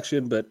slight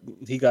deflection, but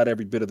he got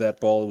every bit of that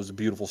ball. It was a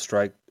beautiful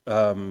strike.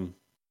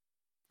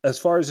 As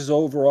far as his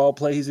overall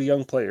play, he's a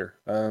young player.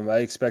 I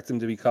expect him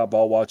to be caught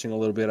ball watching a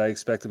little bit. I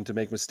expect him to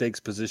make mistakes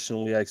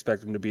positionally. I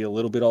expect him to be a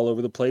little bit all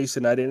over the place,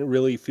 and I didn't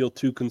really feel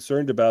too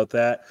concerned about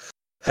that.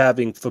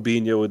 Having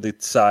Fabinho at the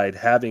side,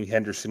 having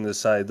Henderson at the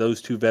side,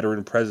 those two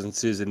veteran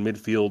presences in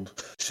midfield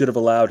should have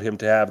allowed him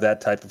to have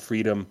that type of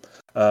freedom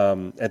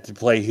and to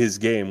play his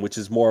game, which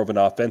is more of an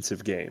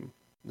offensive game.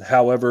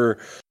 However,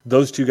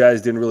 those two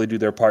guys didn't really do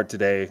their part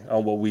today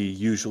on what we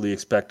usually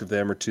expect of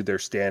them or to their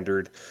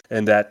standard,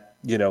 and that,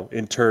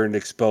 in turn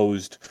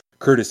exposed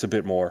Curtis a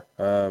bit more.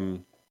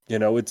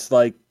 It's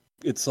like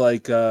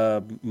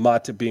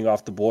Matip being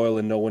off the boil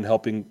and no one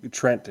helping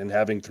Trent and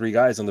having three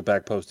guys on the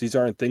back post. These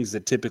aren't things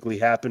that typically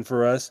happen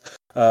for us,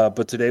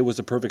 but today was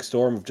a perfect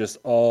storm of just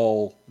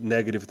all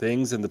negative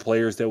things, and the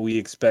players that we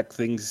expect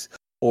things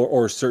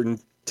or certain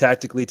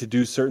tactically to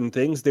do certain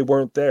things, they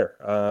weren't there.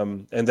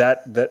 And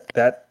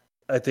that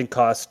I think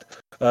cost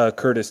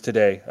Curtis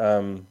today.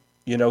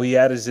 He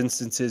had his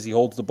instances. He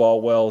holds the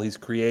ball well. He's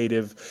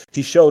creative.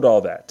 He showed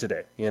all that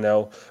today.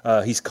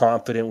 He's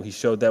confident. He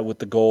showed that with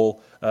the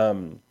goal.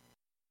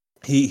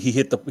 He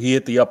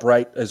hit the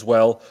upright as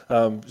well.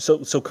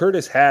 So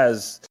Curtis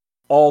has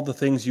all the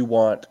things you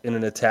want in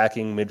an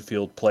attacking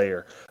midfield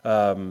player.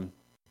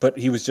 But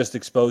he was just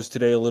exposed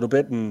today a little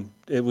bit, and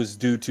it was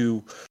due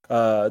to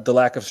the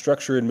lack of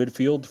structure in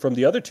midfield from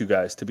the other two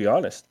guys, to be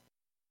honest.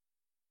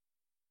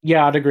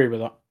 Yeah, I'd agree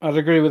with that.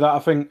 I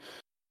think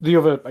the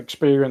other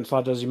experienced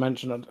lad, as you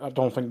mentioned, I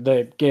don't think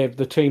they gave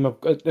the team a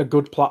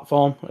good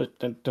platform.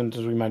 And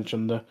as we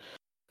mentioned,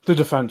 The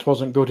defence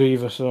wasn't good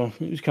either, so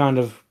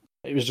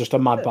it was just a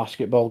mad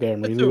basketball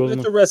game, really,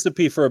 wasn't It's it? a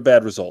recipe for a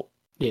bad result.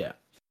 Yeah.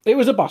 It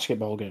was a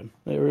basketball game.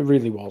 It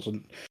really was.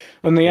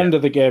 And the end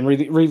of the game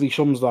really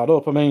sums that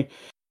up. I mean,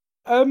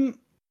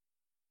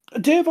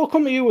 Dave, I'll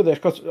come to you with this,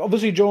 because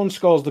obviously Jones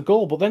scores the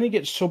goal, but then he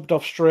gets subbed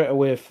off straight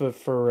away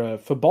for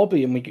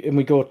Bobby, and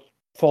we go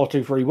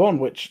 4-2-3-1,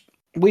 which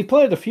we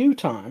played a few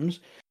times.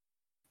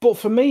 But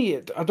for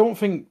me, I don't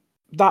think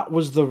that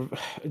was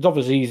it's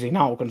obviously easy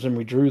now considering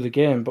we drew the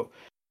game, but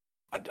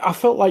I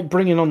felt like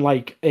bringing on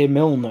like a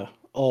Milner,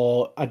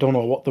 or I don't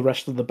know what the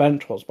rest of the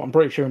bench was, but I'm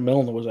pretty sure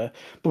Milner was there.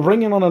 But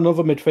bringing on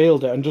another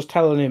midfielder and just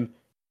telling him,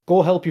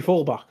 go help your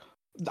fullback.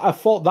 I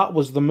thought that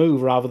was the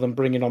move rather than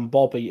bringing on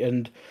Bobby.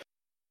 And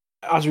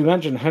as we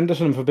mentioned,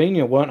 Henderson and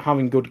Fabinho weren't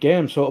having good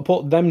games, so to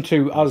put them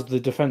two as the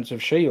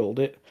defensive shield,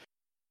 it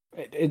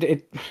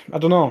I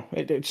don't know,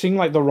 it seemed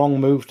like the wrong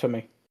move to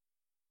me.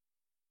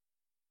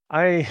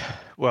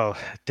 Well,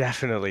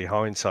 definitely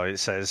hindsight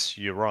says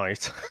you're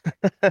right.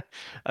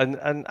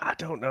 and I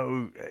don't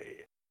know,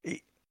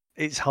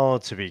 it's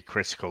hard to be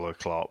critical of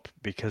Klopp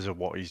because of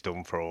what he's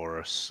done for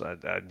us.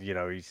 And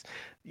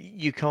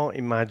you can't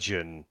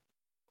imagine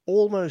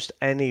almost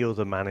any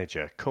other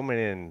manager coming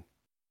in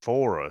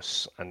for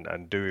us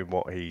and doing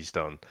what he's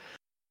done.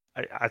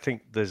 I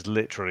think there's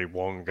literally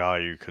one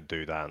guy who could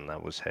do that, and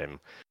that was him.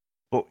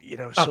 But,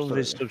 some of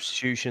his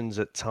substitutions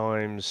at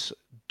times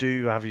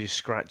do have you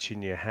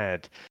scratching your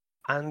head.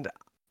 And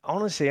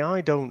honestly, I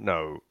don't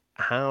know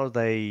how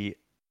they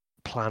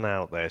plan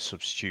out their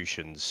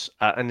substitutions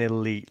at an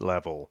elite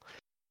level.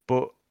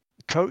 But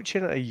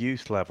coaching at a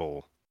youth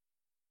level,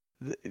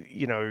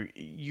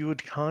 you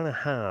would kind of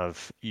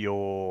have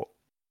your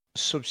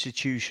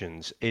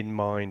substitutions in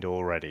mind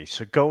already.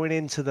 So going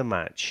into the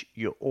match,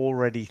 you're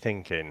already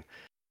thinking,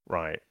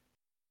 right,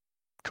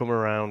 come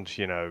around,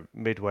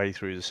 midway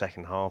through the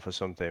second half or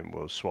something,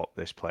 we'll swap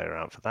this player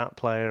out for that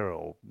player,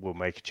 or we'll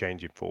make a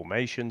change in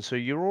formation. So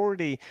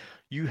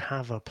you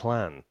have a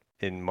plan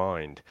in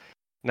mind.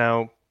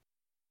 Now,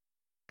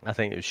 I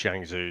think it was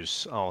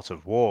Shang-Tzu's Art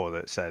of War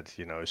that said,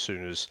 as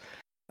soon as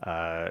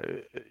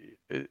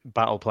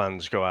battle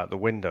plans go out the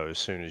window, as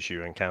soon as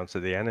you encounter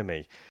the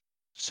enemy.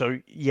 So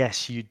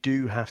yes, you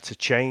do have to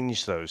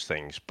change those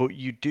things, but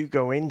you do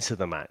go into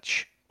the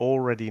match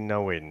already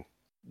knowing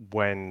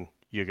when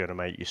you're going to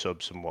make your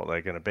subs and what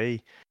they're going to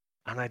be.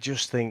 And I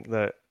just think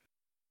that,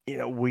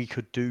 we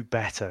could do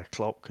better.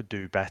 Klopp could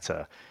do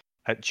better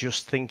at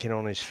just thinking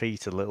on his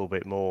feet a little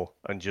bit more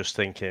and just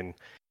thinking,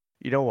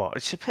 you know what,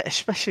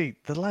 especially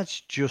the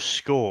lads just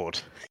scored.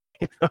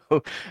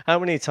 How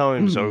many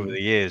times over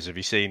the years have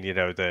you seen,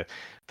 they're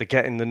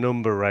getting the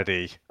number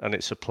ready and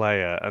it's a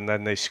player and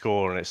then they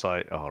score and it's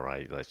like, all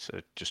right, let's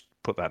just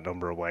put that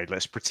number away.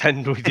 Let's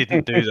pretend we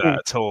didn't do that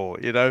at all,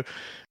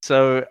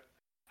 So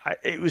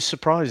it was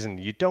surprising.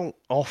 You don't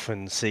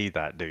often see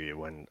that, do you,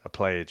 when a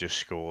player just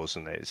scores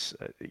and it's,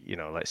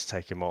 let's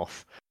take him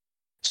off.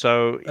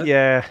 So,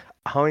 yeah,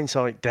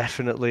 hindsight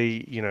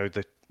definitely,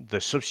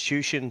 the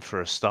substitution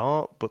for a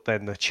start, but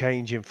then the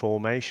change in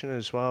formation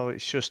as well.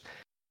 It's just,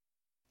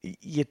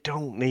 you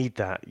don't need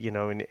that,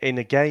 in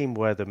a game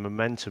where the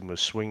momentum was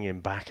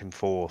swinging back and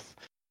forth.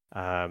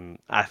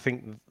 I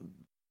think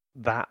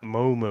that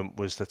moment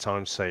was the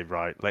time to say,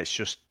 right, let's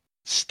just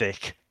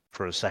stick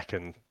for a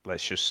second.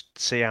 Let's just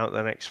see out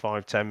the next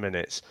 5-10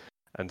 minutes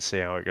and see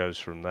how it goes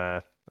from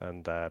there.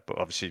 And but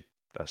obviously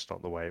that's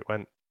not the way it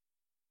went.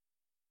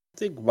 I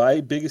think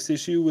my biggest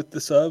issue with the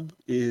sub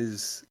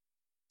is,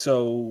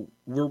 so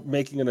we're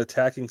making an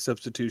attacking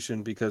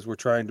substitution because we're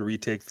trying to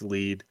retake the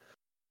lead.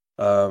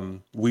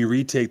 We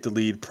retake the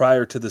lead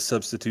prior to the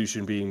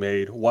substitution being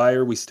made. Why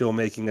are we still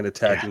making an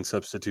attacking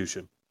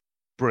substitution?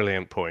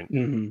 Brilliant point.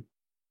 Mm-hmm.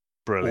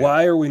 Brilliant.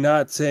 Why are we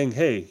not saying,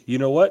 hey, you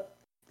know what?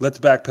 Let's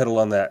backpedal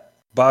on that.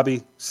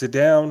 Bobby, sit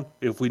down.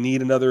 If we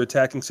need another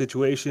attacking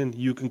situation,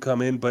 you can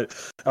come in. But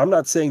I'm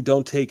not saying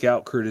don't take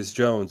out Curtis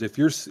Jones. If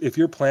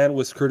your plan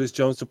was Curtis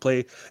Jones to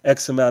play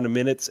X amount of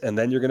minutes and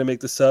then you're going to make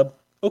the sub,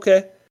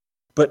 okay.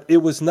 But it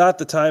was not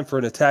the time for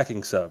an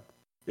attacking sub.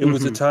 It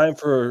was a time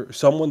for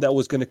someone that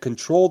was going to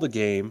control the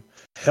game,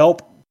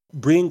 help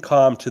bring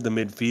calm to the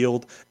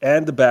midfield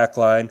and the back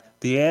line.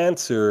 The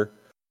answer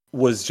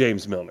was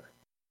James Milner.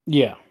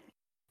 Yeah.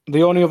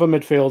 The only other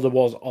midfielder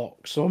was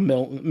Ox, so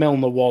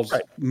Milner was...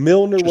 Right.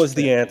 Milner was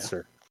the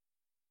answer.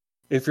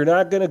 Yeah. If you're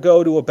not going to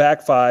go to a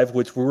back five,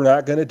 which we're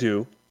not going to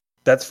do,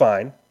 that's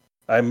fine.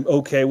 I'm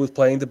okay with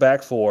playing the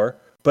back four.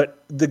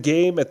 But the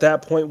game at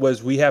that point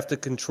was we have to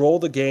control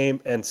the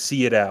game and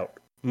see it out,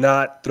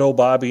 not throw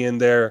Bobby in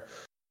there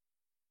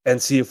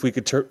and see if we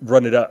could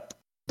run it up.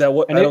 I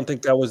don't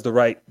think that was the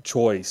right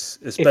choice,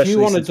 especially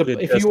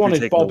if you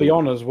wanted Bobby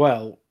on as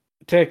well,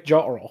 take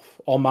Jota off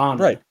or Mane.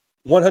 Right,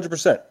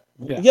 100%.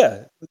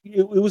 Yeah,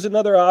 it was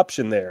another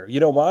option there.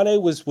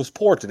 Mane was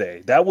poor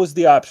today. That was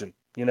the option.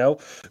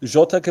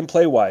 Jota can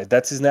play wide.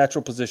 That's his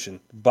natural position.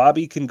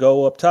 Bobby can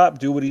go up top,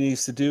 do what he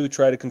needs to do,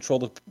 try to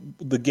control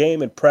the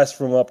game and press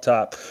from up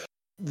top.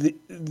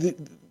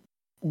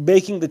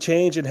 Making the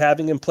change and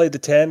having him play the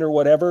 10 or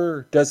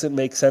whatever doesn't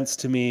make sense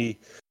to me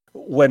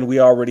when we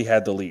already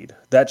had the lead.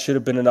 That should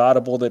have been an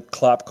audible that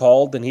Klopp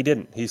called, and he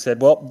didn't. He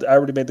said, well, I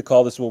already made the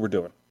call. This is what we're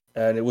doing.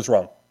 And it was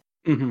wrong.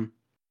 Mm-hmm.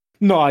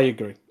 No, I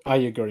agree.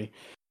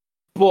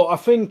 But I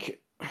think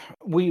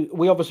we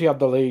obviously had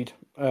the lead.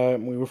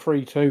 We were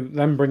 3-2,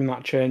 then bring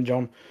that change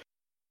on.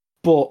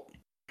 But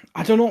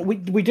I don't know,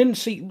 we didn't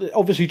see,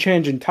 obviously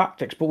changing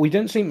tactics, but we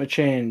didn't seem to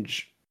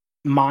change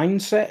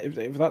mindset,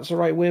 if that's the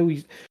right way.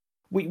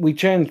 We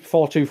changed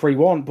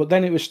 4-2-3-1, but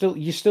then it was still,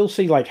 you still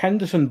see like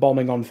Henderson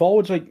bombing on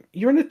forwards. Like,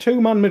 you're in a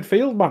 2-man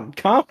midfield, man.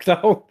 Calm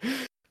down.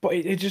 But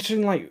it just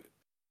seemed like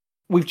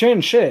we've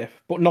changed shape,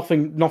 but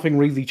nothing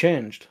really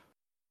changed.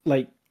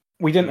 Like,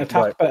 we didn't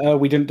attack better,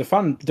 we didn't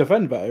defend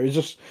better.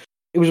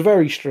 It was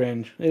very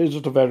strange. It was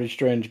just a very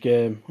strange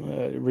game.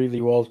 It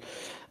really was.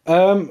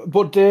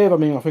 But Dave, I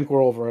mean, I think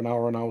we're over an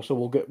hour now, so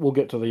we'll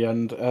get to the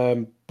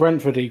end.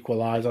 Brentford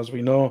equalise, as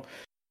we know.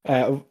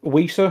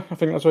 Weiser, I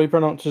think that's how you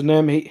pronounce his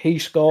name. He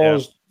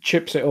scores,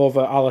 chips it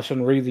over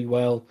Alisson really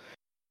well.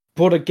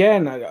 But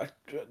again,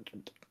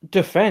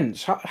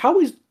 defence. How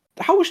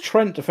is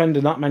Trent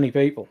defending that many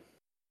people?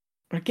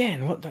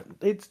 Again,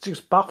 it's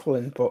just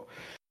baffling. But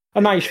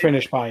a nice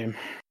finish by him.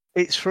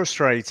 It's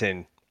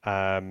frustrating,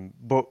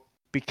 but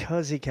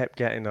because he kept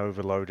getting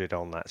overloaded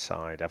on that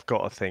side, I've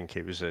got to think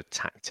it was a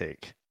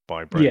tactic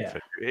by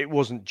Brentford. Yeah. It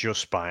wasn't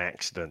just by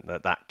accident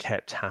that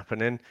kept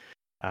happening.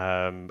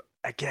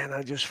 Again,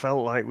 I just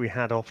felt like we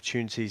had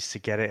opportunities to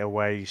get it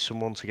away,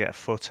 someone to get a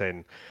foot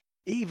in.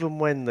 Even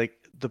when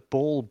the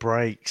ball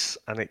breaks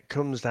and it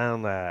comes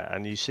down there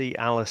and you see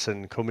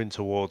Alisson coming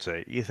towards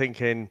it, you're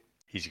thinking,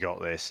 he's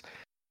got this.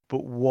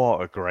 But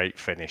what a great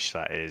finish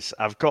that is.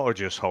 I've got to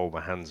just hold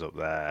my hands up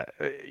there.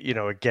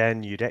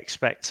 Again, you'd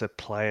expect a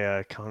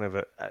player kind of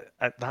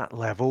at that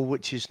level,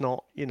 which is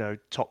not,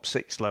 top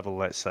 6 level,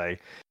 let's say,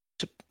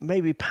 to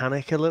maybe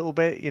panic a little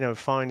bit,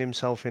 find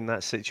himself in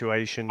that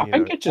situation. I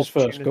think it's his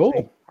first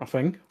goal, I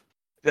think.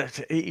 That's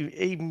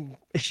even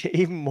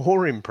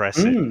more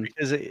impressive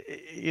because,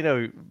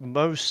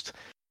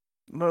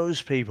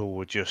 most people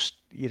would just,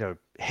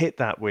 hit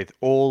that with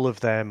all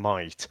of their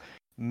might.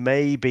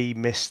 Maybe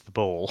missed the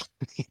ball.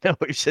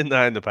 We've seen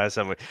that in the past,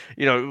 haven't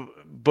we?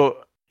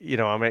 But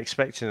I'm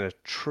expecting a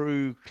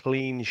true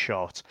clean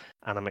shot,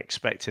 and I'm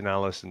expecting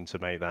Alisson to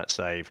make that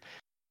save.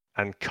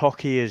 And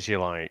cocky as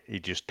you like, he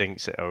just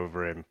dinks it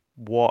over him.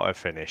 What a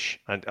finish!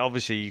 And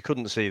obviously, you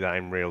couldn't see that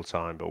in real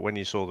time, but when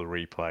you saw the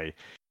replay,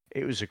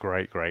 it was a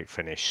great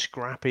finish.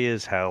 Scrappy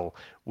as hell.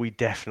 We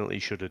definitely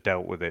should have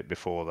dealt with it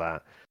before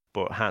that.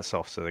 But hats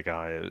off to the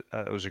guy.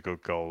 It was a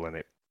good goal, and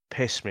it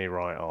pissed me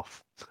right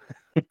off.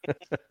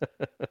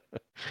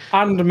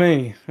 And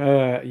me,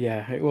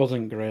 it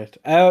wasn't great.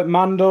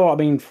 Mando, I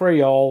mean,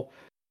 3-3.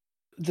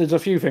 There's a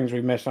few things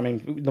we missed. I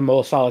mean, the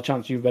Mo Salah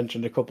chance you've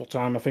mentioned a couple of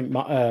times. I think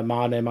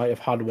Mane might have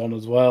had one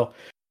as well.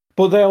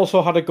 But they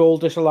also had a goal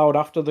disallowed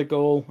after the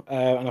goal,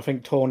 and I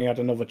think Tony had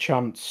another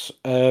chance.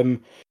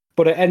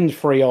 But it ends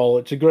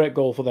 3-3. It's a great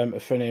goal for them to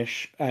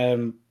finish.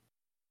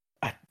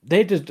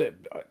 They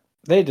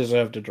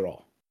deserved a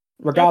draw.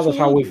 Regardless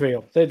how we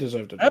feel, they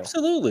deserved it.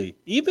 Absolutely.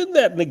 Even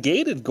that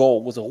negated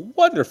goal was a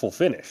wonderful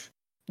finish.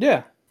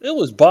 Yeah. It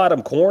was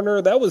bottom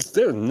corner. There's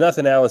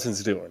nothing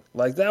Alisson's doing.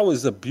 Like, that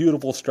was a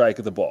beautiful strike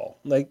of the ball.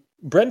 Like,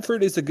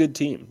 Brentford is a good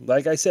team.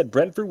 Like I said,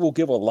 Brentford will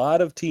give a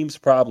lot of teams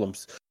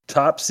problems.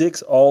 Top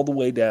 6 all the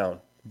way down.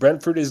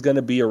 Brentford is going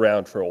to be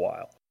around for a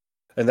while.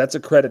 And that's a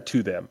credit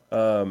to them.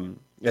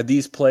 And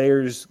these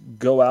players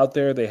go out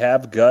there, they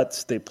have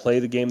guts, they play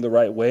the game the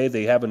right way,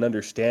 they have an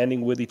understanding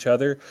with each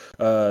other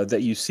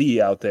that you see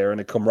out there, and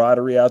a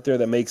camaraderie out there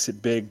that makes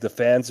it big. The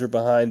fans are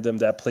behind them,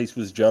 that place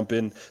was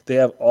jumping. They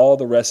have all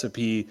the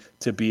recipe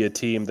to be a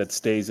team that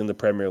stays in the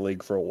Premier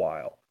League for a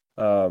while.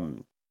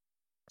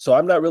 So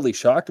I'm not really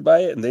shocked by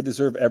it, and they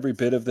deserve every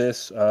bit of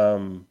this.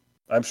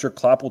 I'm sure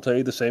Klopp will tell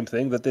you the same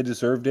thing, that they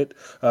deserved it,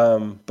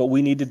 but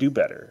we need to do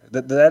better.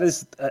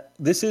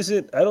 This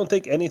isn't. I don't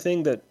think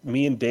anything that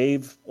me and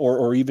Dave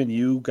or even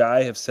you,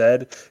 Guy, have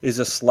said is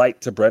a slight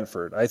to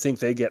Brentford. I think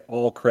they get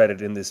all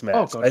credit in this match.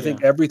 Oh, God, I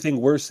think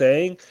everything we're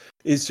saying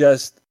is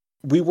just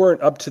we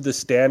weren't up to the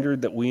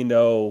standard that we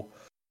know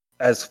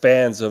as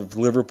fans of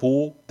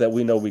Liverpool that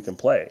we know we can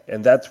play,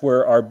 and that's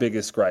where our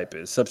biggest gripe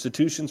is.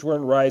 Substitutions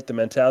weren't right, the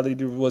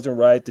mentality wasn't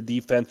right, the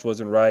defense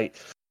wasn't right.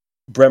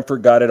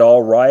 Brentford got it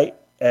all right,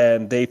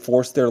 and they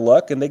forced their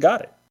luck, and they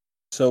got it.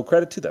 So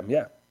credit to them,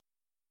 yeah.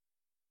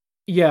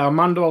 Yeah,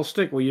 Amanda, I'll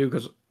stick with you,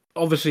 because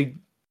obviously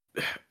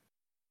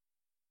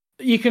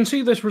you can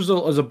see this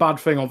result as a bad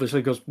thing,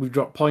 obviously, because we've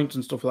dropped points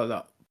and stuff like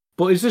that.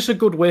 But is this a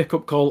good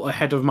wake-up call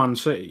ahead of Man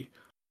City?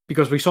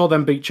 Because we saw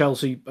them beat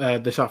Chelsea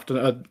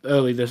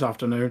early this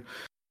afternoon.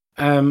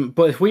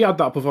 But if we had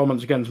that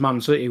performance against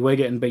Man City, we're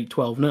getting beat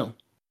 12-0.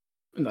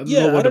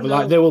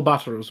 Yeah, they will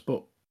batter us,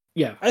 but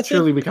yeah,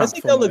 surely we can't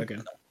fall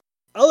again.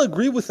 I'll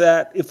agree with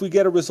that if we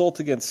get a result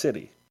against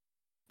City.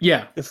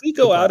 Yeah. If we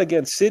go out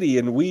against City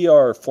and we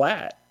are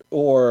flat,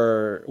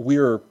 or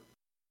we're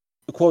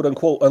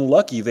quote-unquote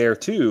unlucky there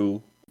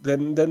too,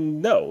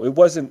 then no, it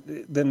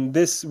wasn't. Then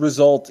this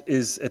result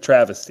is a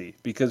travesty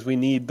because we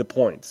need the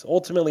points.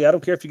 Ultimately, I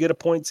don't care if you get a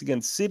points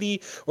against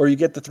City or you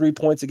get the 3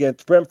 points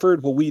against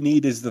Brentford. What we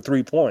need is the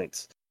 3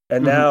 points.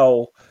 And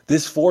now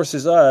this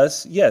forces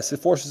us, yes, it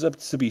forces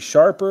us to be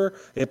sharper.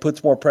 It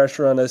puts more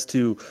pressure on us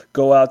to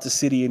go out to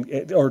City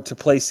or to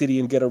play City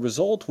and get a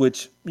result,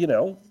 which,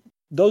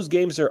 those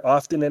games are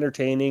often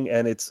entertaining,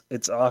 and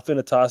it's often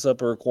a toss-up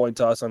or a coin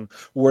toss on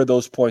where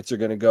those points are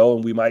going to go,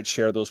 and we might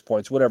share those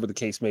points, whatever the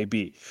case may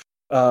be.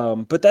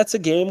 But that's a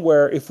game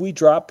where if we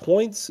drop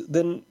points,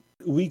 then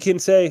we can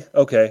say,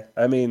 okay,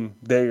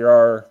 they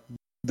are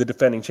the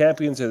defending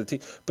champions of the team,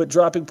 but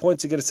dropping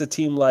points against a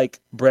team like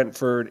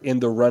Brentford in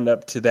the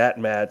run-up to that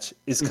match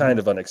is kind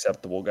of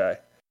unacceptable, Guy.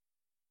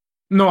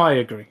 No, I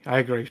agree.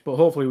 But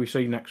hopefully we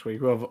see next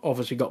week. We've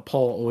obviously got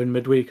Porto in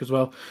midweek as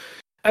well.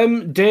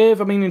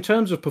 Dave, in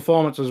terms of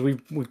performances,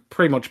 we've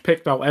pretty much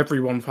picked out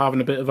everyone for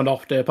having a bit of an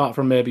off day, apart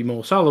from maybe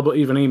Mo Salah, but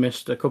even he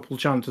missed a couple of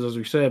chances, as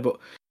we say. But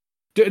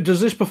does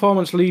this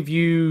performance leave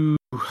you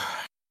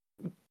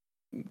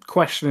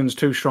questioning? Is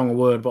too strong a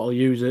word, but I'll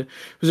use it.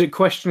 Was it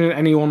questioning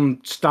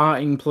anyone's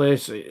starting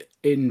place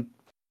in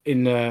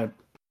the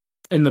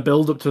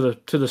build up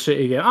to the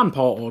City game and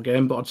Porto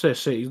game? But I'd say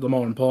City's the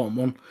more important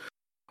one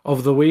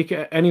of the week.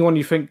 Anyone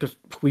you think,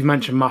 we've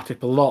mentioned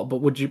Matip a lot, but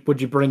would you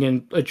bring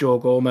in a Joe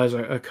Gomez,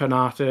 a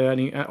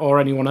Konate,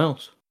 or anyone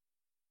else?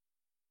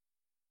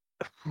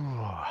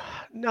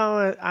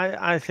 No,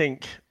 I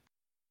think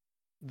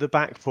the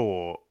back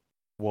four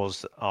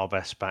was our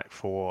best back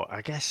four.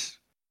 I guess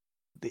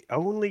the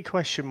only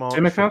question mark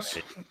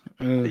Tsimikas?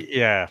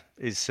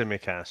 Is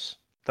Tsimikas.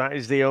 That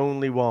is the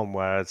only one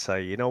where I'd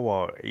say, you know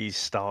what, he's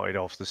started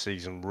off the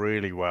season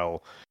really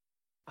well,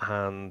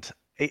 and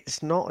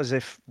it's not as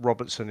if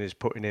Robertson is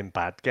putting in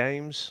bad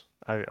games,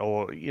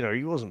 or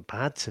he wasn't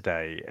bad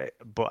today.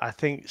 But I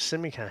think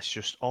Tsimikas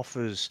just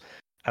offers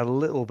a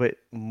little bit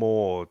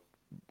more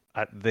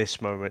at this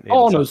moment.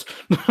 Corners.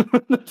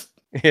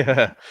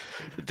 Yeah,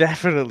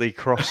 definitely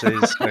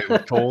crosses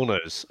and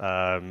corners.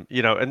 And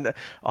there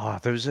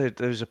was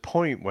a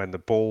point when the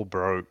ball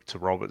broke to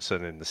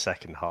Robertson in the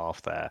second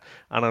half there,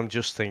 and I'm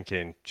just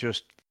thinking,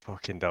 just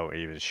fucking don't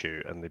even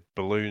shoot, and they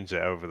balloons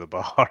it over the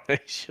bar.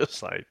 It's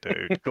just like,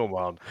 dude, come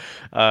on.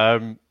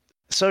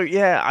 So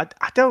yeah,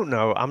 I don't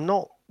know. I'm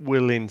not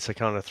willing to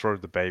kind of throw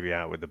the baby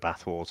out with the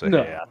bathwater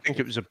here. I think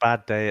it was a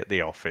bad day at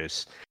the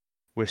office.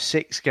 We're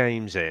 6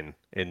 games in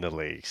the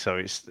league, so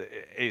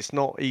it's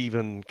not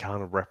even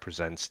kind of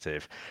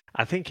representative.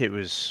 I think it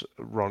was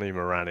Ronnie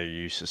Moran who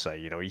used to say,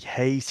 he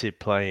hated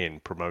playing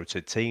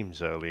promoted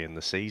teams early in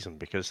the season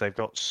because they've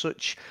got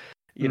such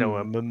a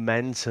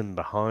momentum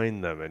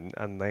behind them,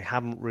 and they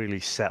haven't really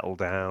settled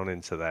down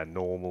into their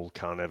normal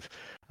kind of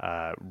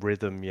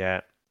rhythm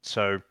yet.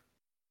 So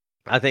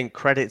I think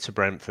credit to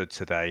Brentford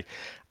today.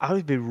 I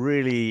would be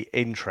really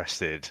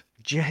interested,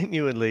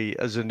 genuinely,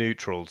 as a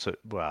neutral,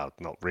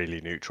 not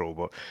really neutral,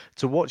 but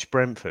to watch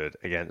Brentford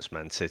against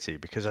Man City,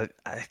 because I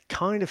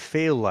kind of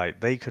feel like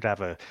they could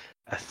have a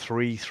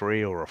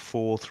 3-3 or a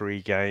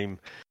 4-3 game.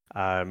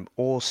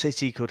 Or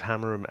City could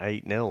hammer them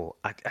 8-0.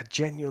 I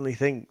genuinely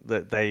think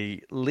that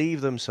they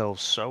leave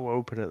themselves so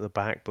open at the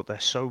back, but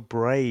they're so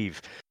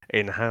brave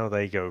in how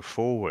they go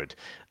forward.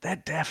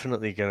 They're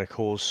definitely going to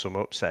cause some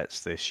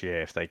upsets this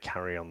year if they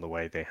carry on the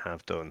way they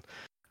have done.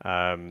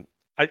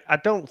 I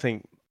don't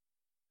think,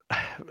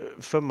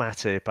 for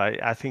Matip,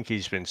 I think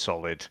he's been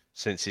solid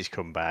since he's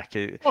come back.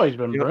 He's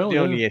been brilliant.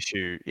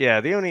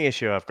 The only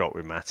issue I've got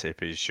with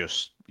Matip is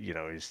just,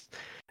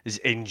 his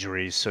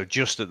injuries. So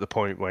just at the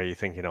point where you're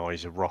thinking, oh,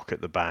 he's a rock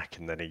at the back,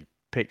 and then he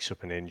picks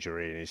up an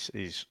injury and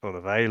he's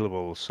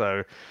unavailable.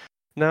 So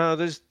no,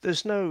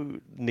 there's no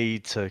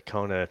need to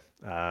kind of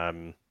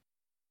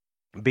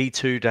be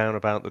too down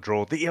about the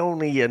draw. The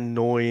only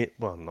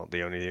not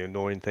the only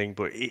annoying thing,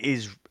 but it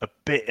is a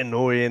bit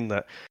annoying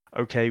that,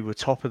 okay, we're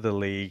top of the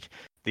league,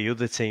 the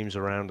other teams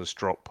around us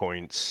drop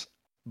points,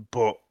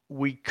 but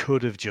we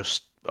could have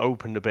just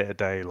opened a bit of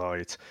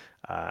daylight,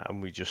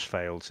 and we just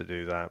failed to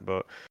do that.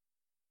 But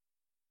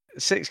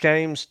 6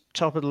 games,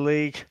 top of the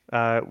league.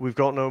 We've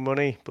got no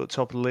money, but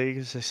top of the league,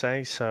 as they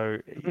say. So,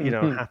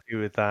 happy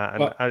with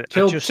that. And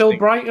till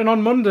Brighton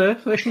on Monday,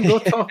 they can go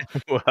top.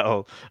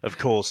 Well, of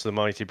course, the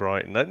mighty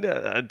Brighton.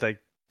 They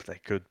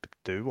could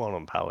do one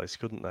on Palace,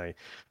 couldn't they?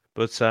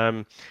 But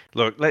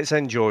look, let's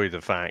enjoy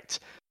the fact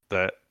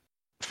that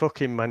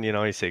fucking Man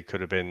United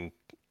could have been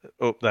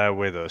up there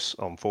with us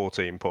on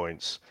 14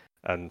 points.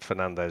 And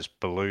Fernandes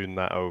ballooned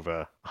that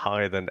over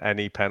higher than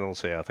any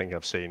penalty I think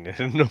I've seen in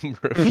a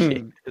number of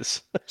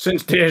years.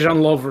 Since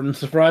Dejan Lovren,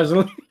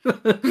 surprisingly.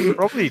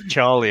 Probably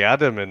Charlie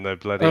Adam in the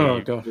bloody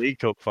League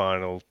Cup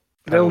final.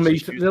 They'll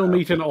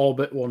meet in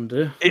orbit one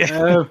day.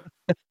 Yeah.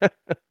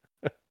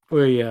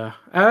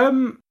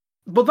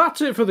 But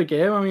that's it for the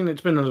game.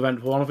 It's been an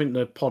eventful one. I think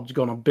the pod's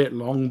gone a bit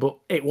long, but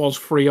it was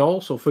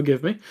 3-3, so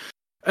forgive me.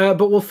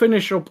 But we'll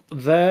finish up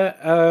there.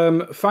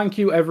 Thank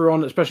you,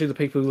 everyone, especially the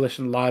people who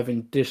listen live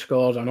in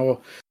Discord. I know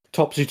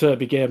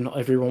topsy-turvy game. Not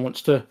everyone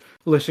wants to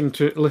listen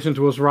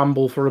to us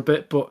ramble for a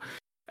bit, but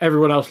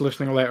everyone else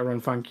listening later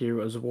on, thank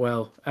you as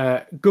well.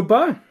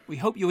 Goodbye. We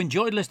hope you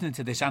enjoyed listening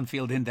to this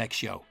Anfield Index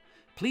show.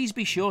 Please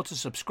be sure to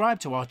subscribe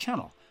to our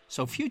channel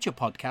so future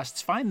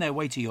podcasts find their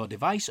way to your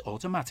device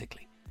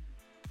automatically.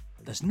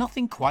 There's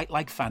nothing quite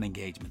like fan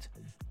engagement,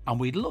 and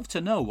we'd love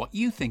to know what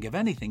you think of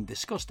anything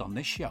discussed on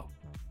this show.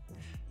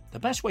 The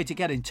best way to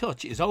get in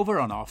touch is over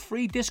on our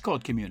free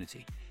Discord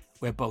community,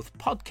 where both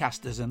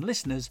podcasters and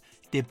listeners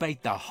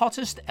debate the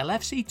hottest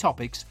LFC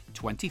topics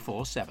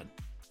 24/7.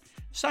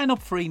 Sign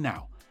up free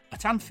now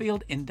at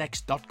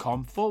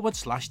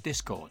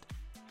AnfieldIndex.com/Discord.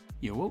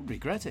 You won't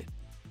regret it.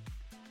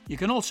 You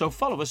can also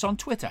follow us on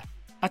Twitter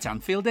at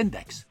Anfield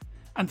Index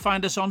and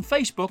find us on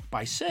Facebook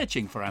by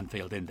searching for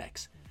Anfield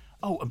Index.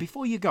 Oh, and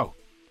before you go,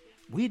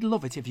 we'd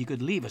love it if you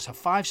could leave us a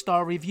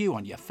 5-star review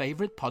on your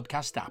favourite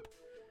podcast app.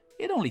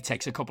 It only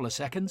takes a couple of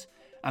seconds,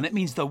 and it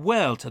means the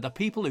world to the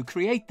people who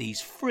create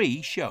these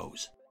free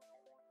shows.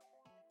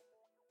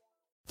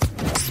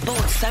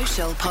 Sports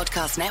Social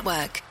Podcast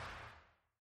Network.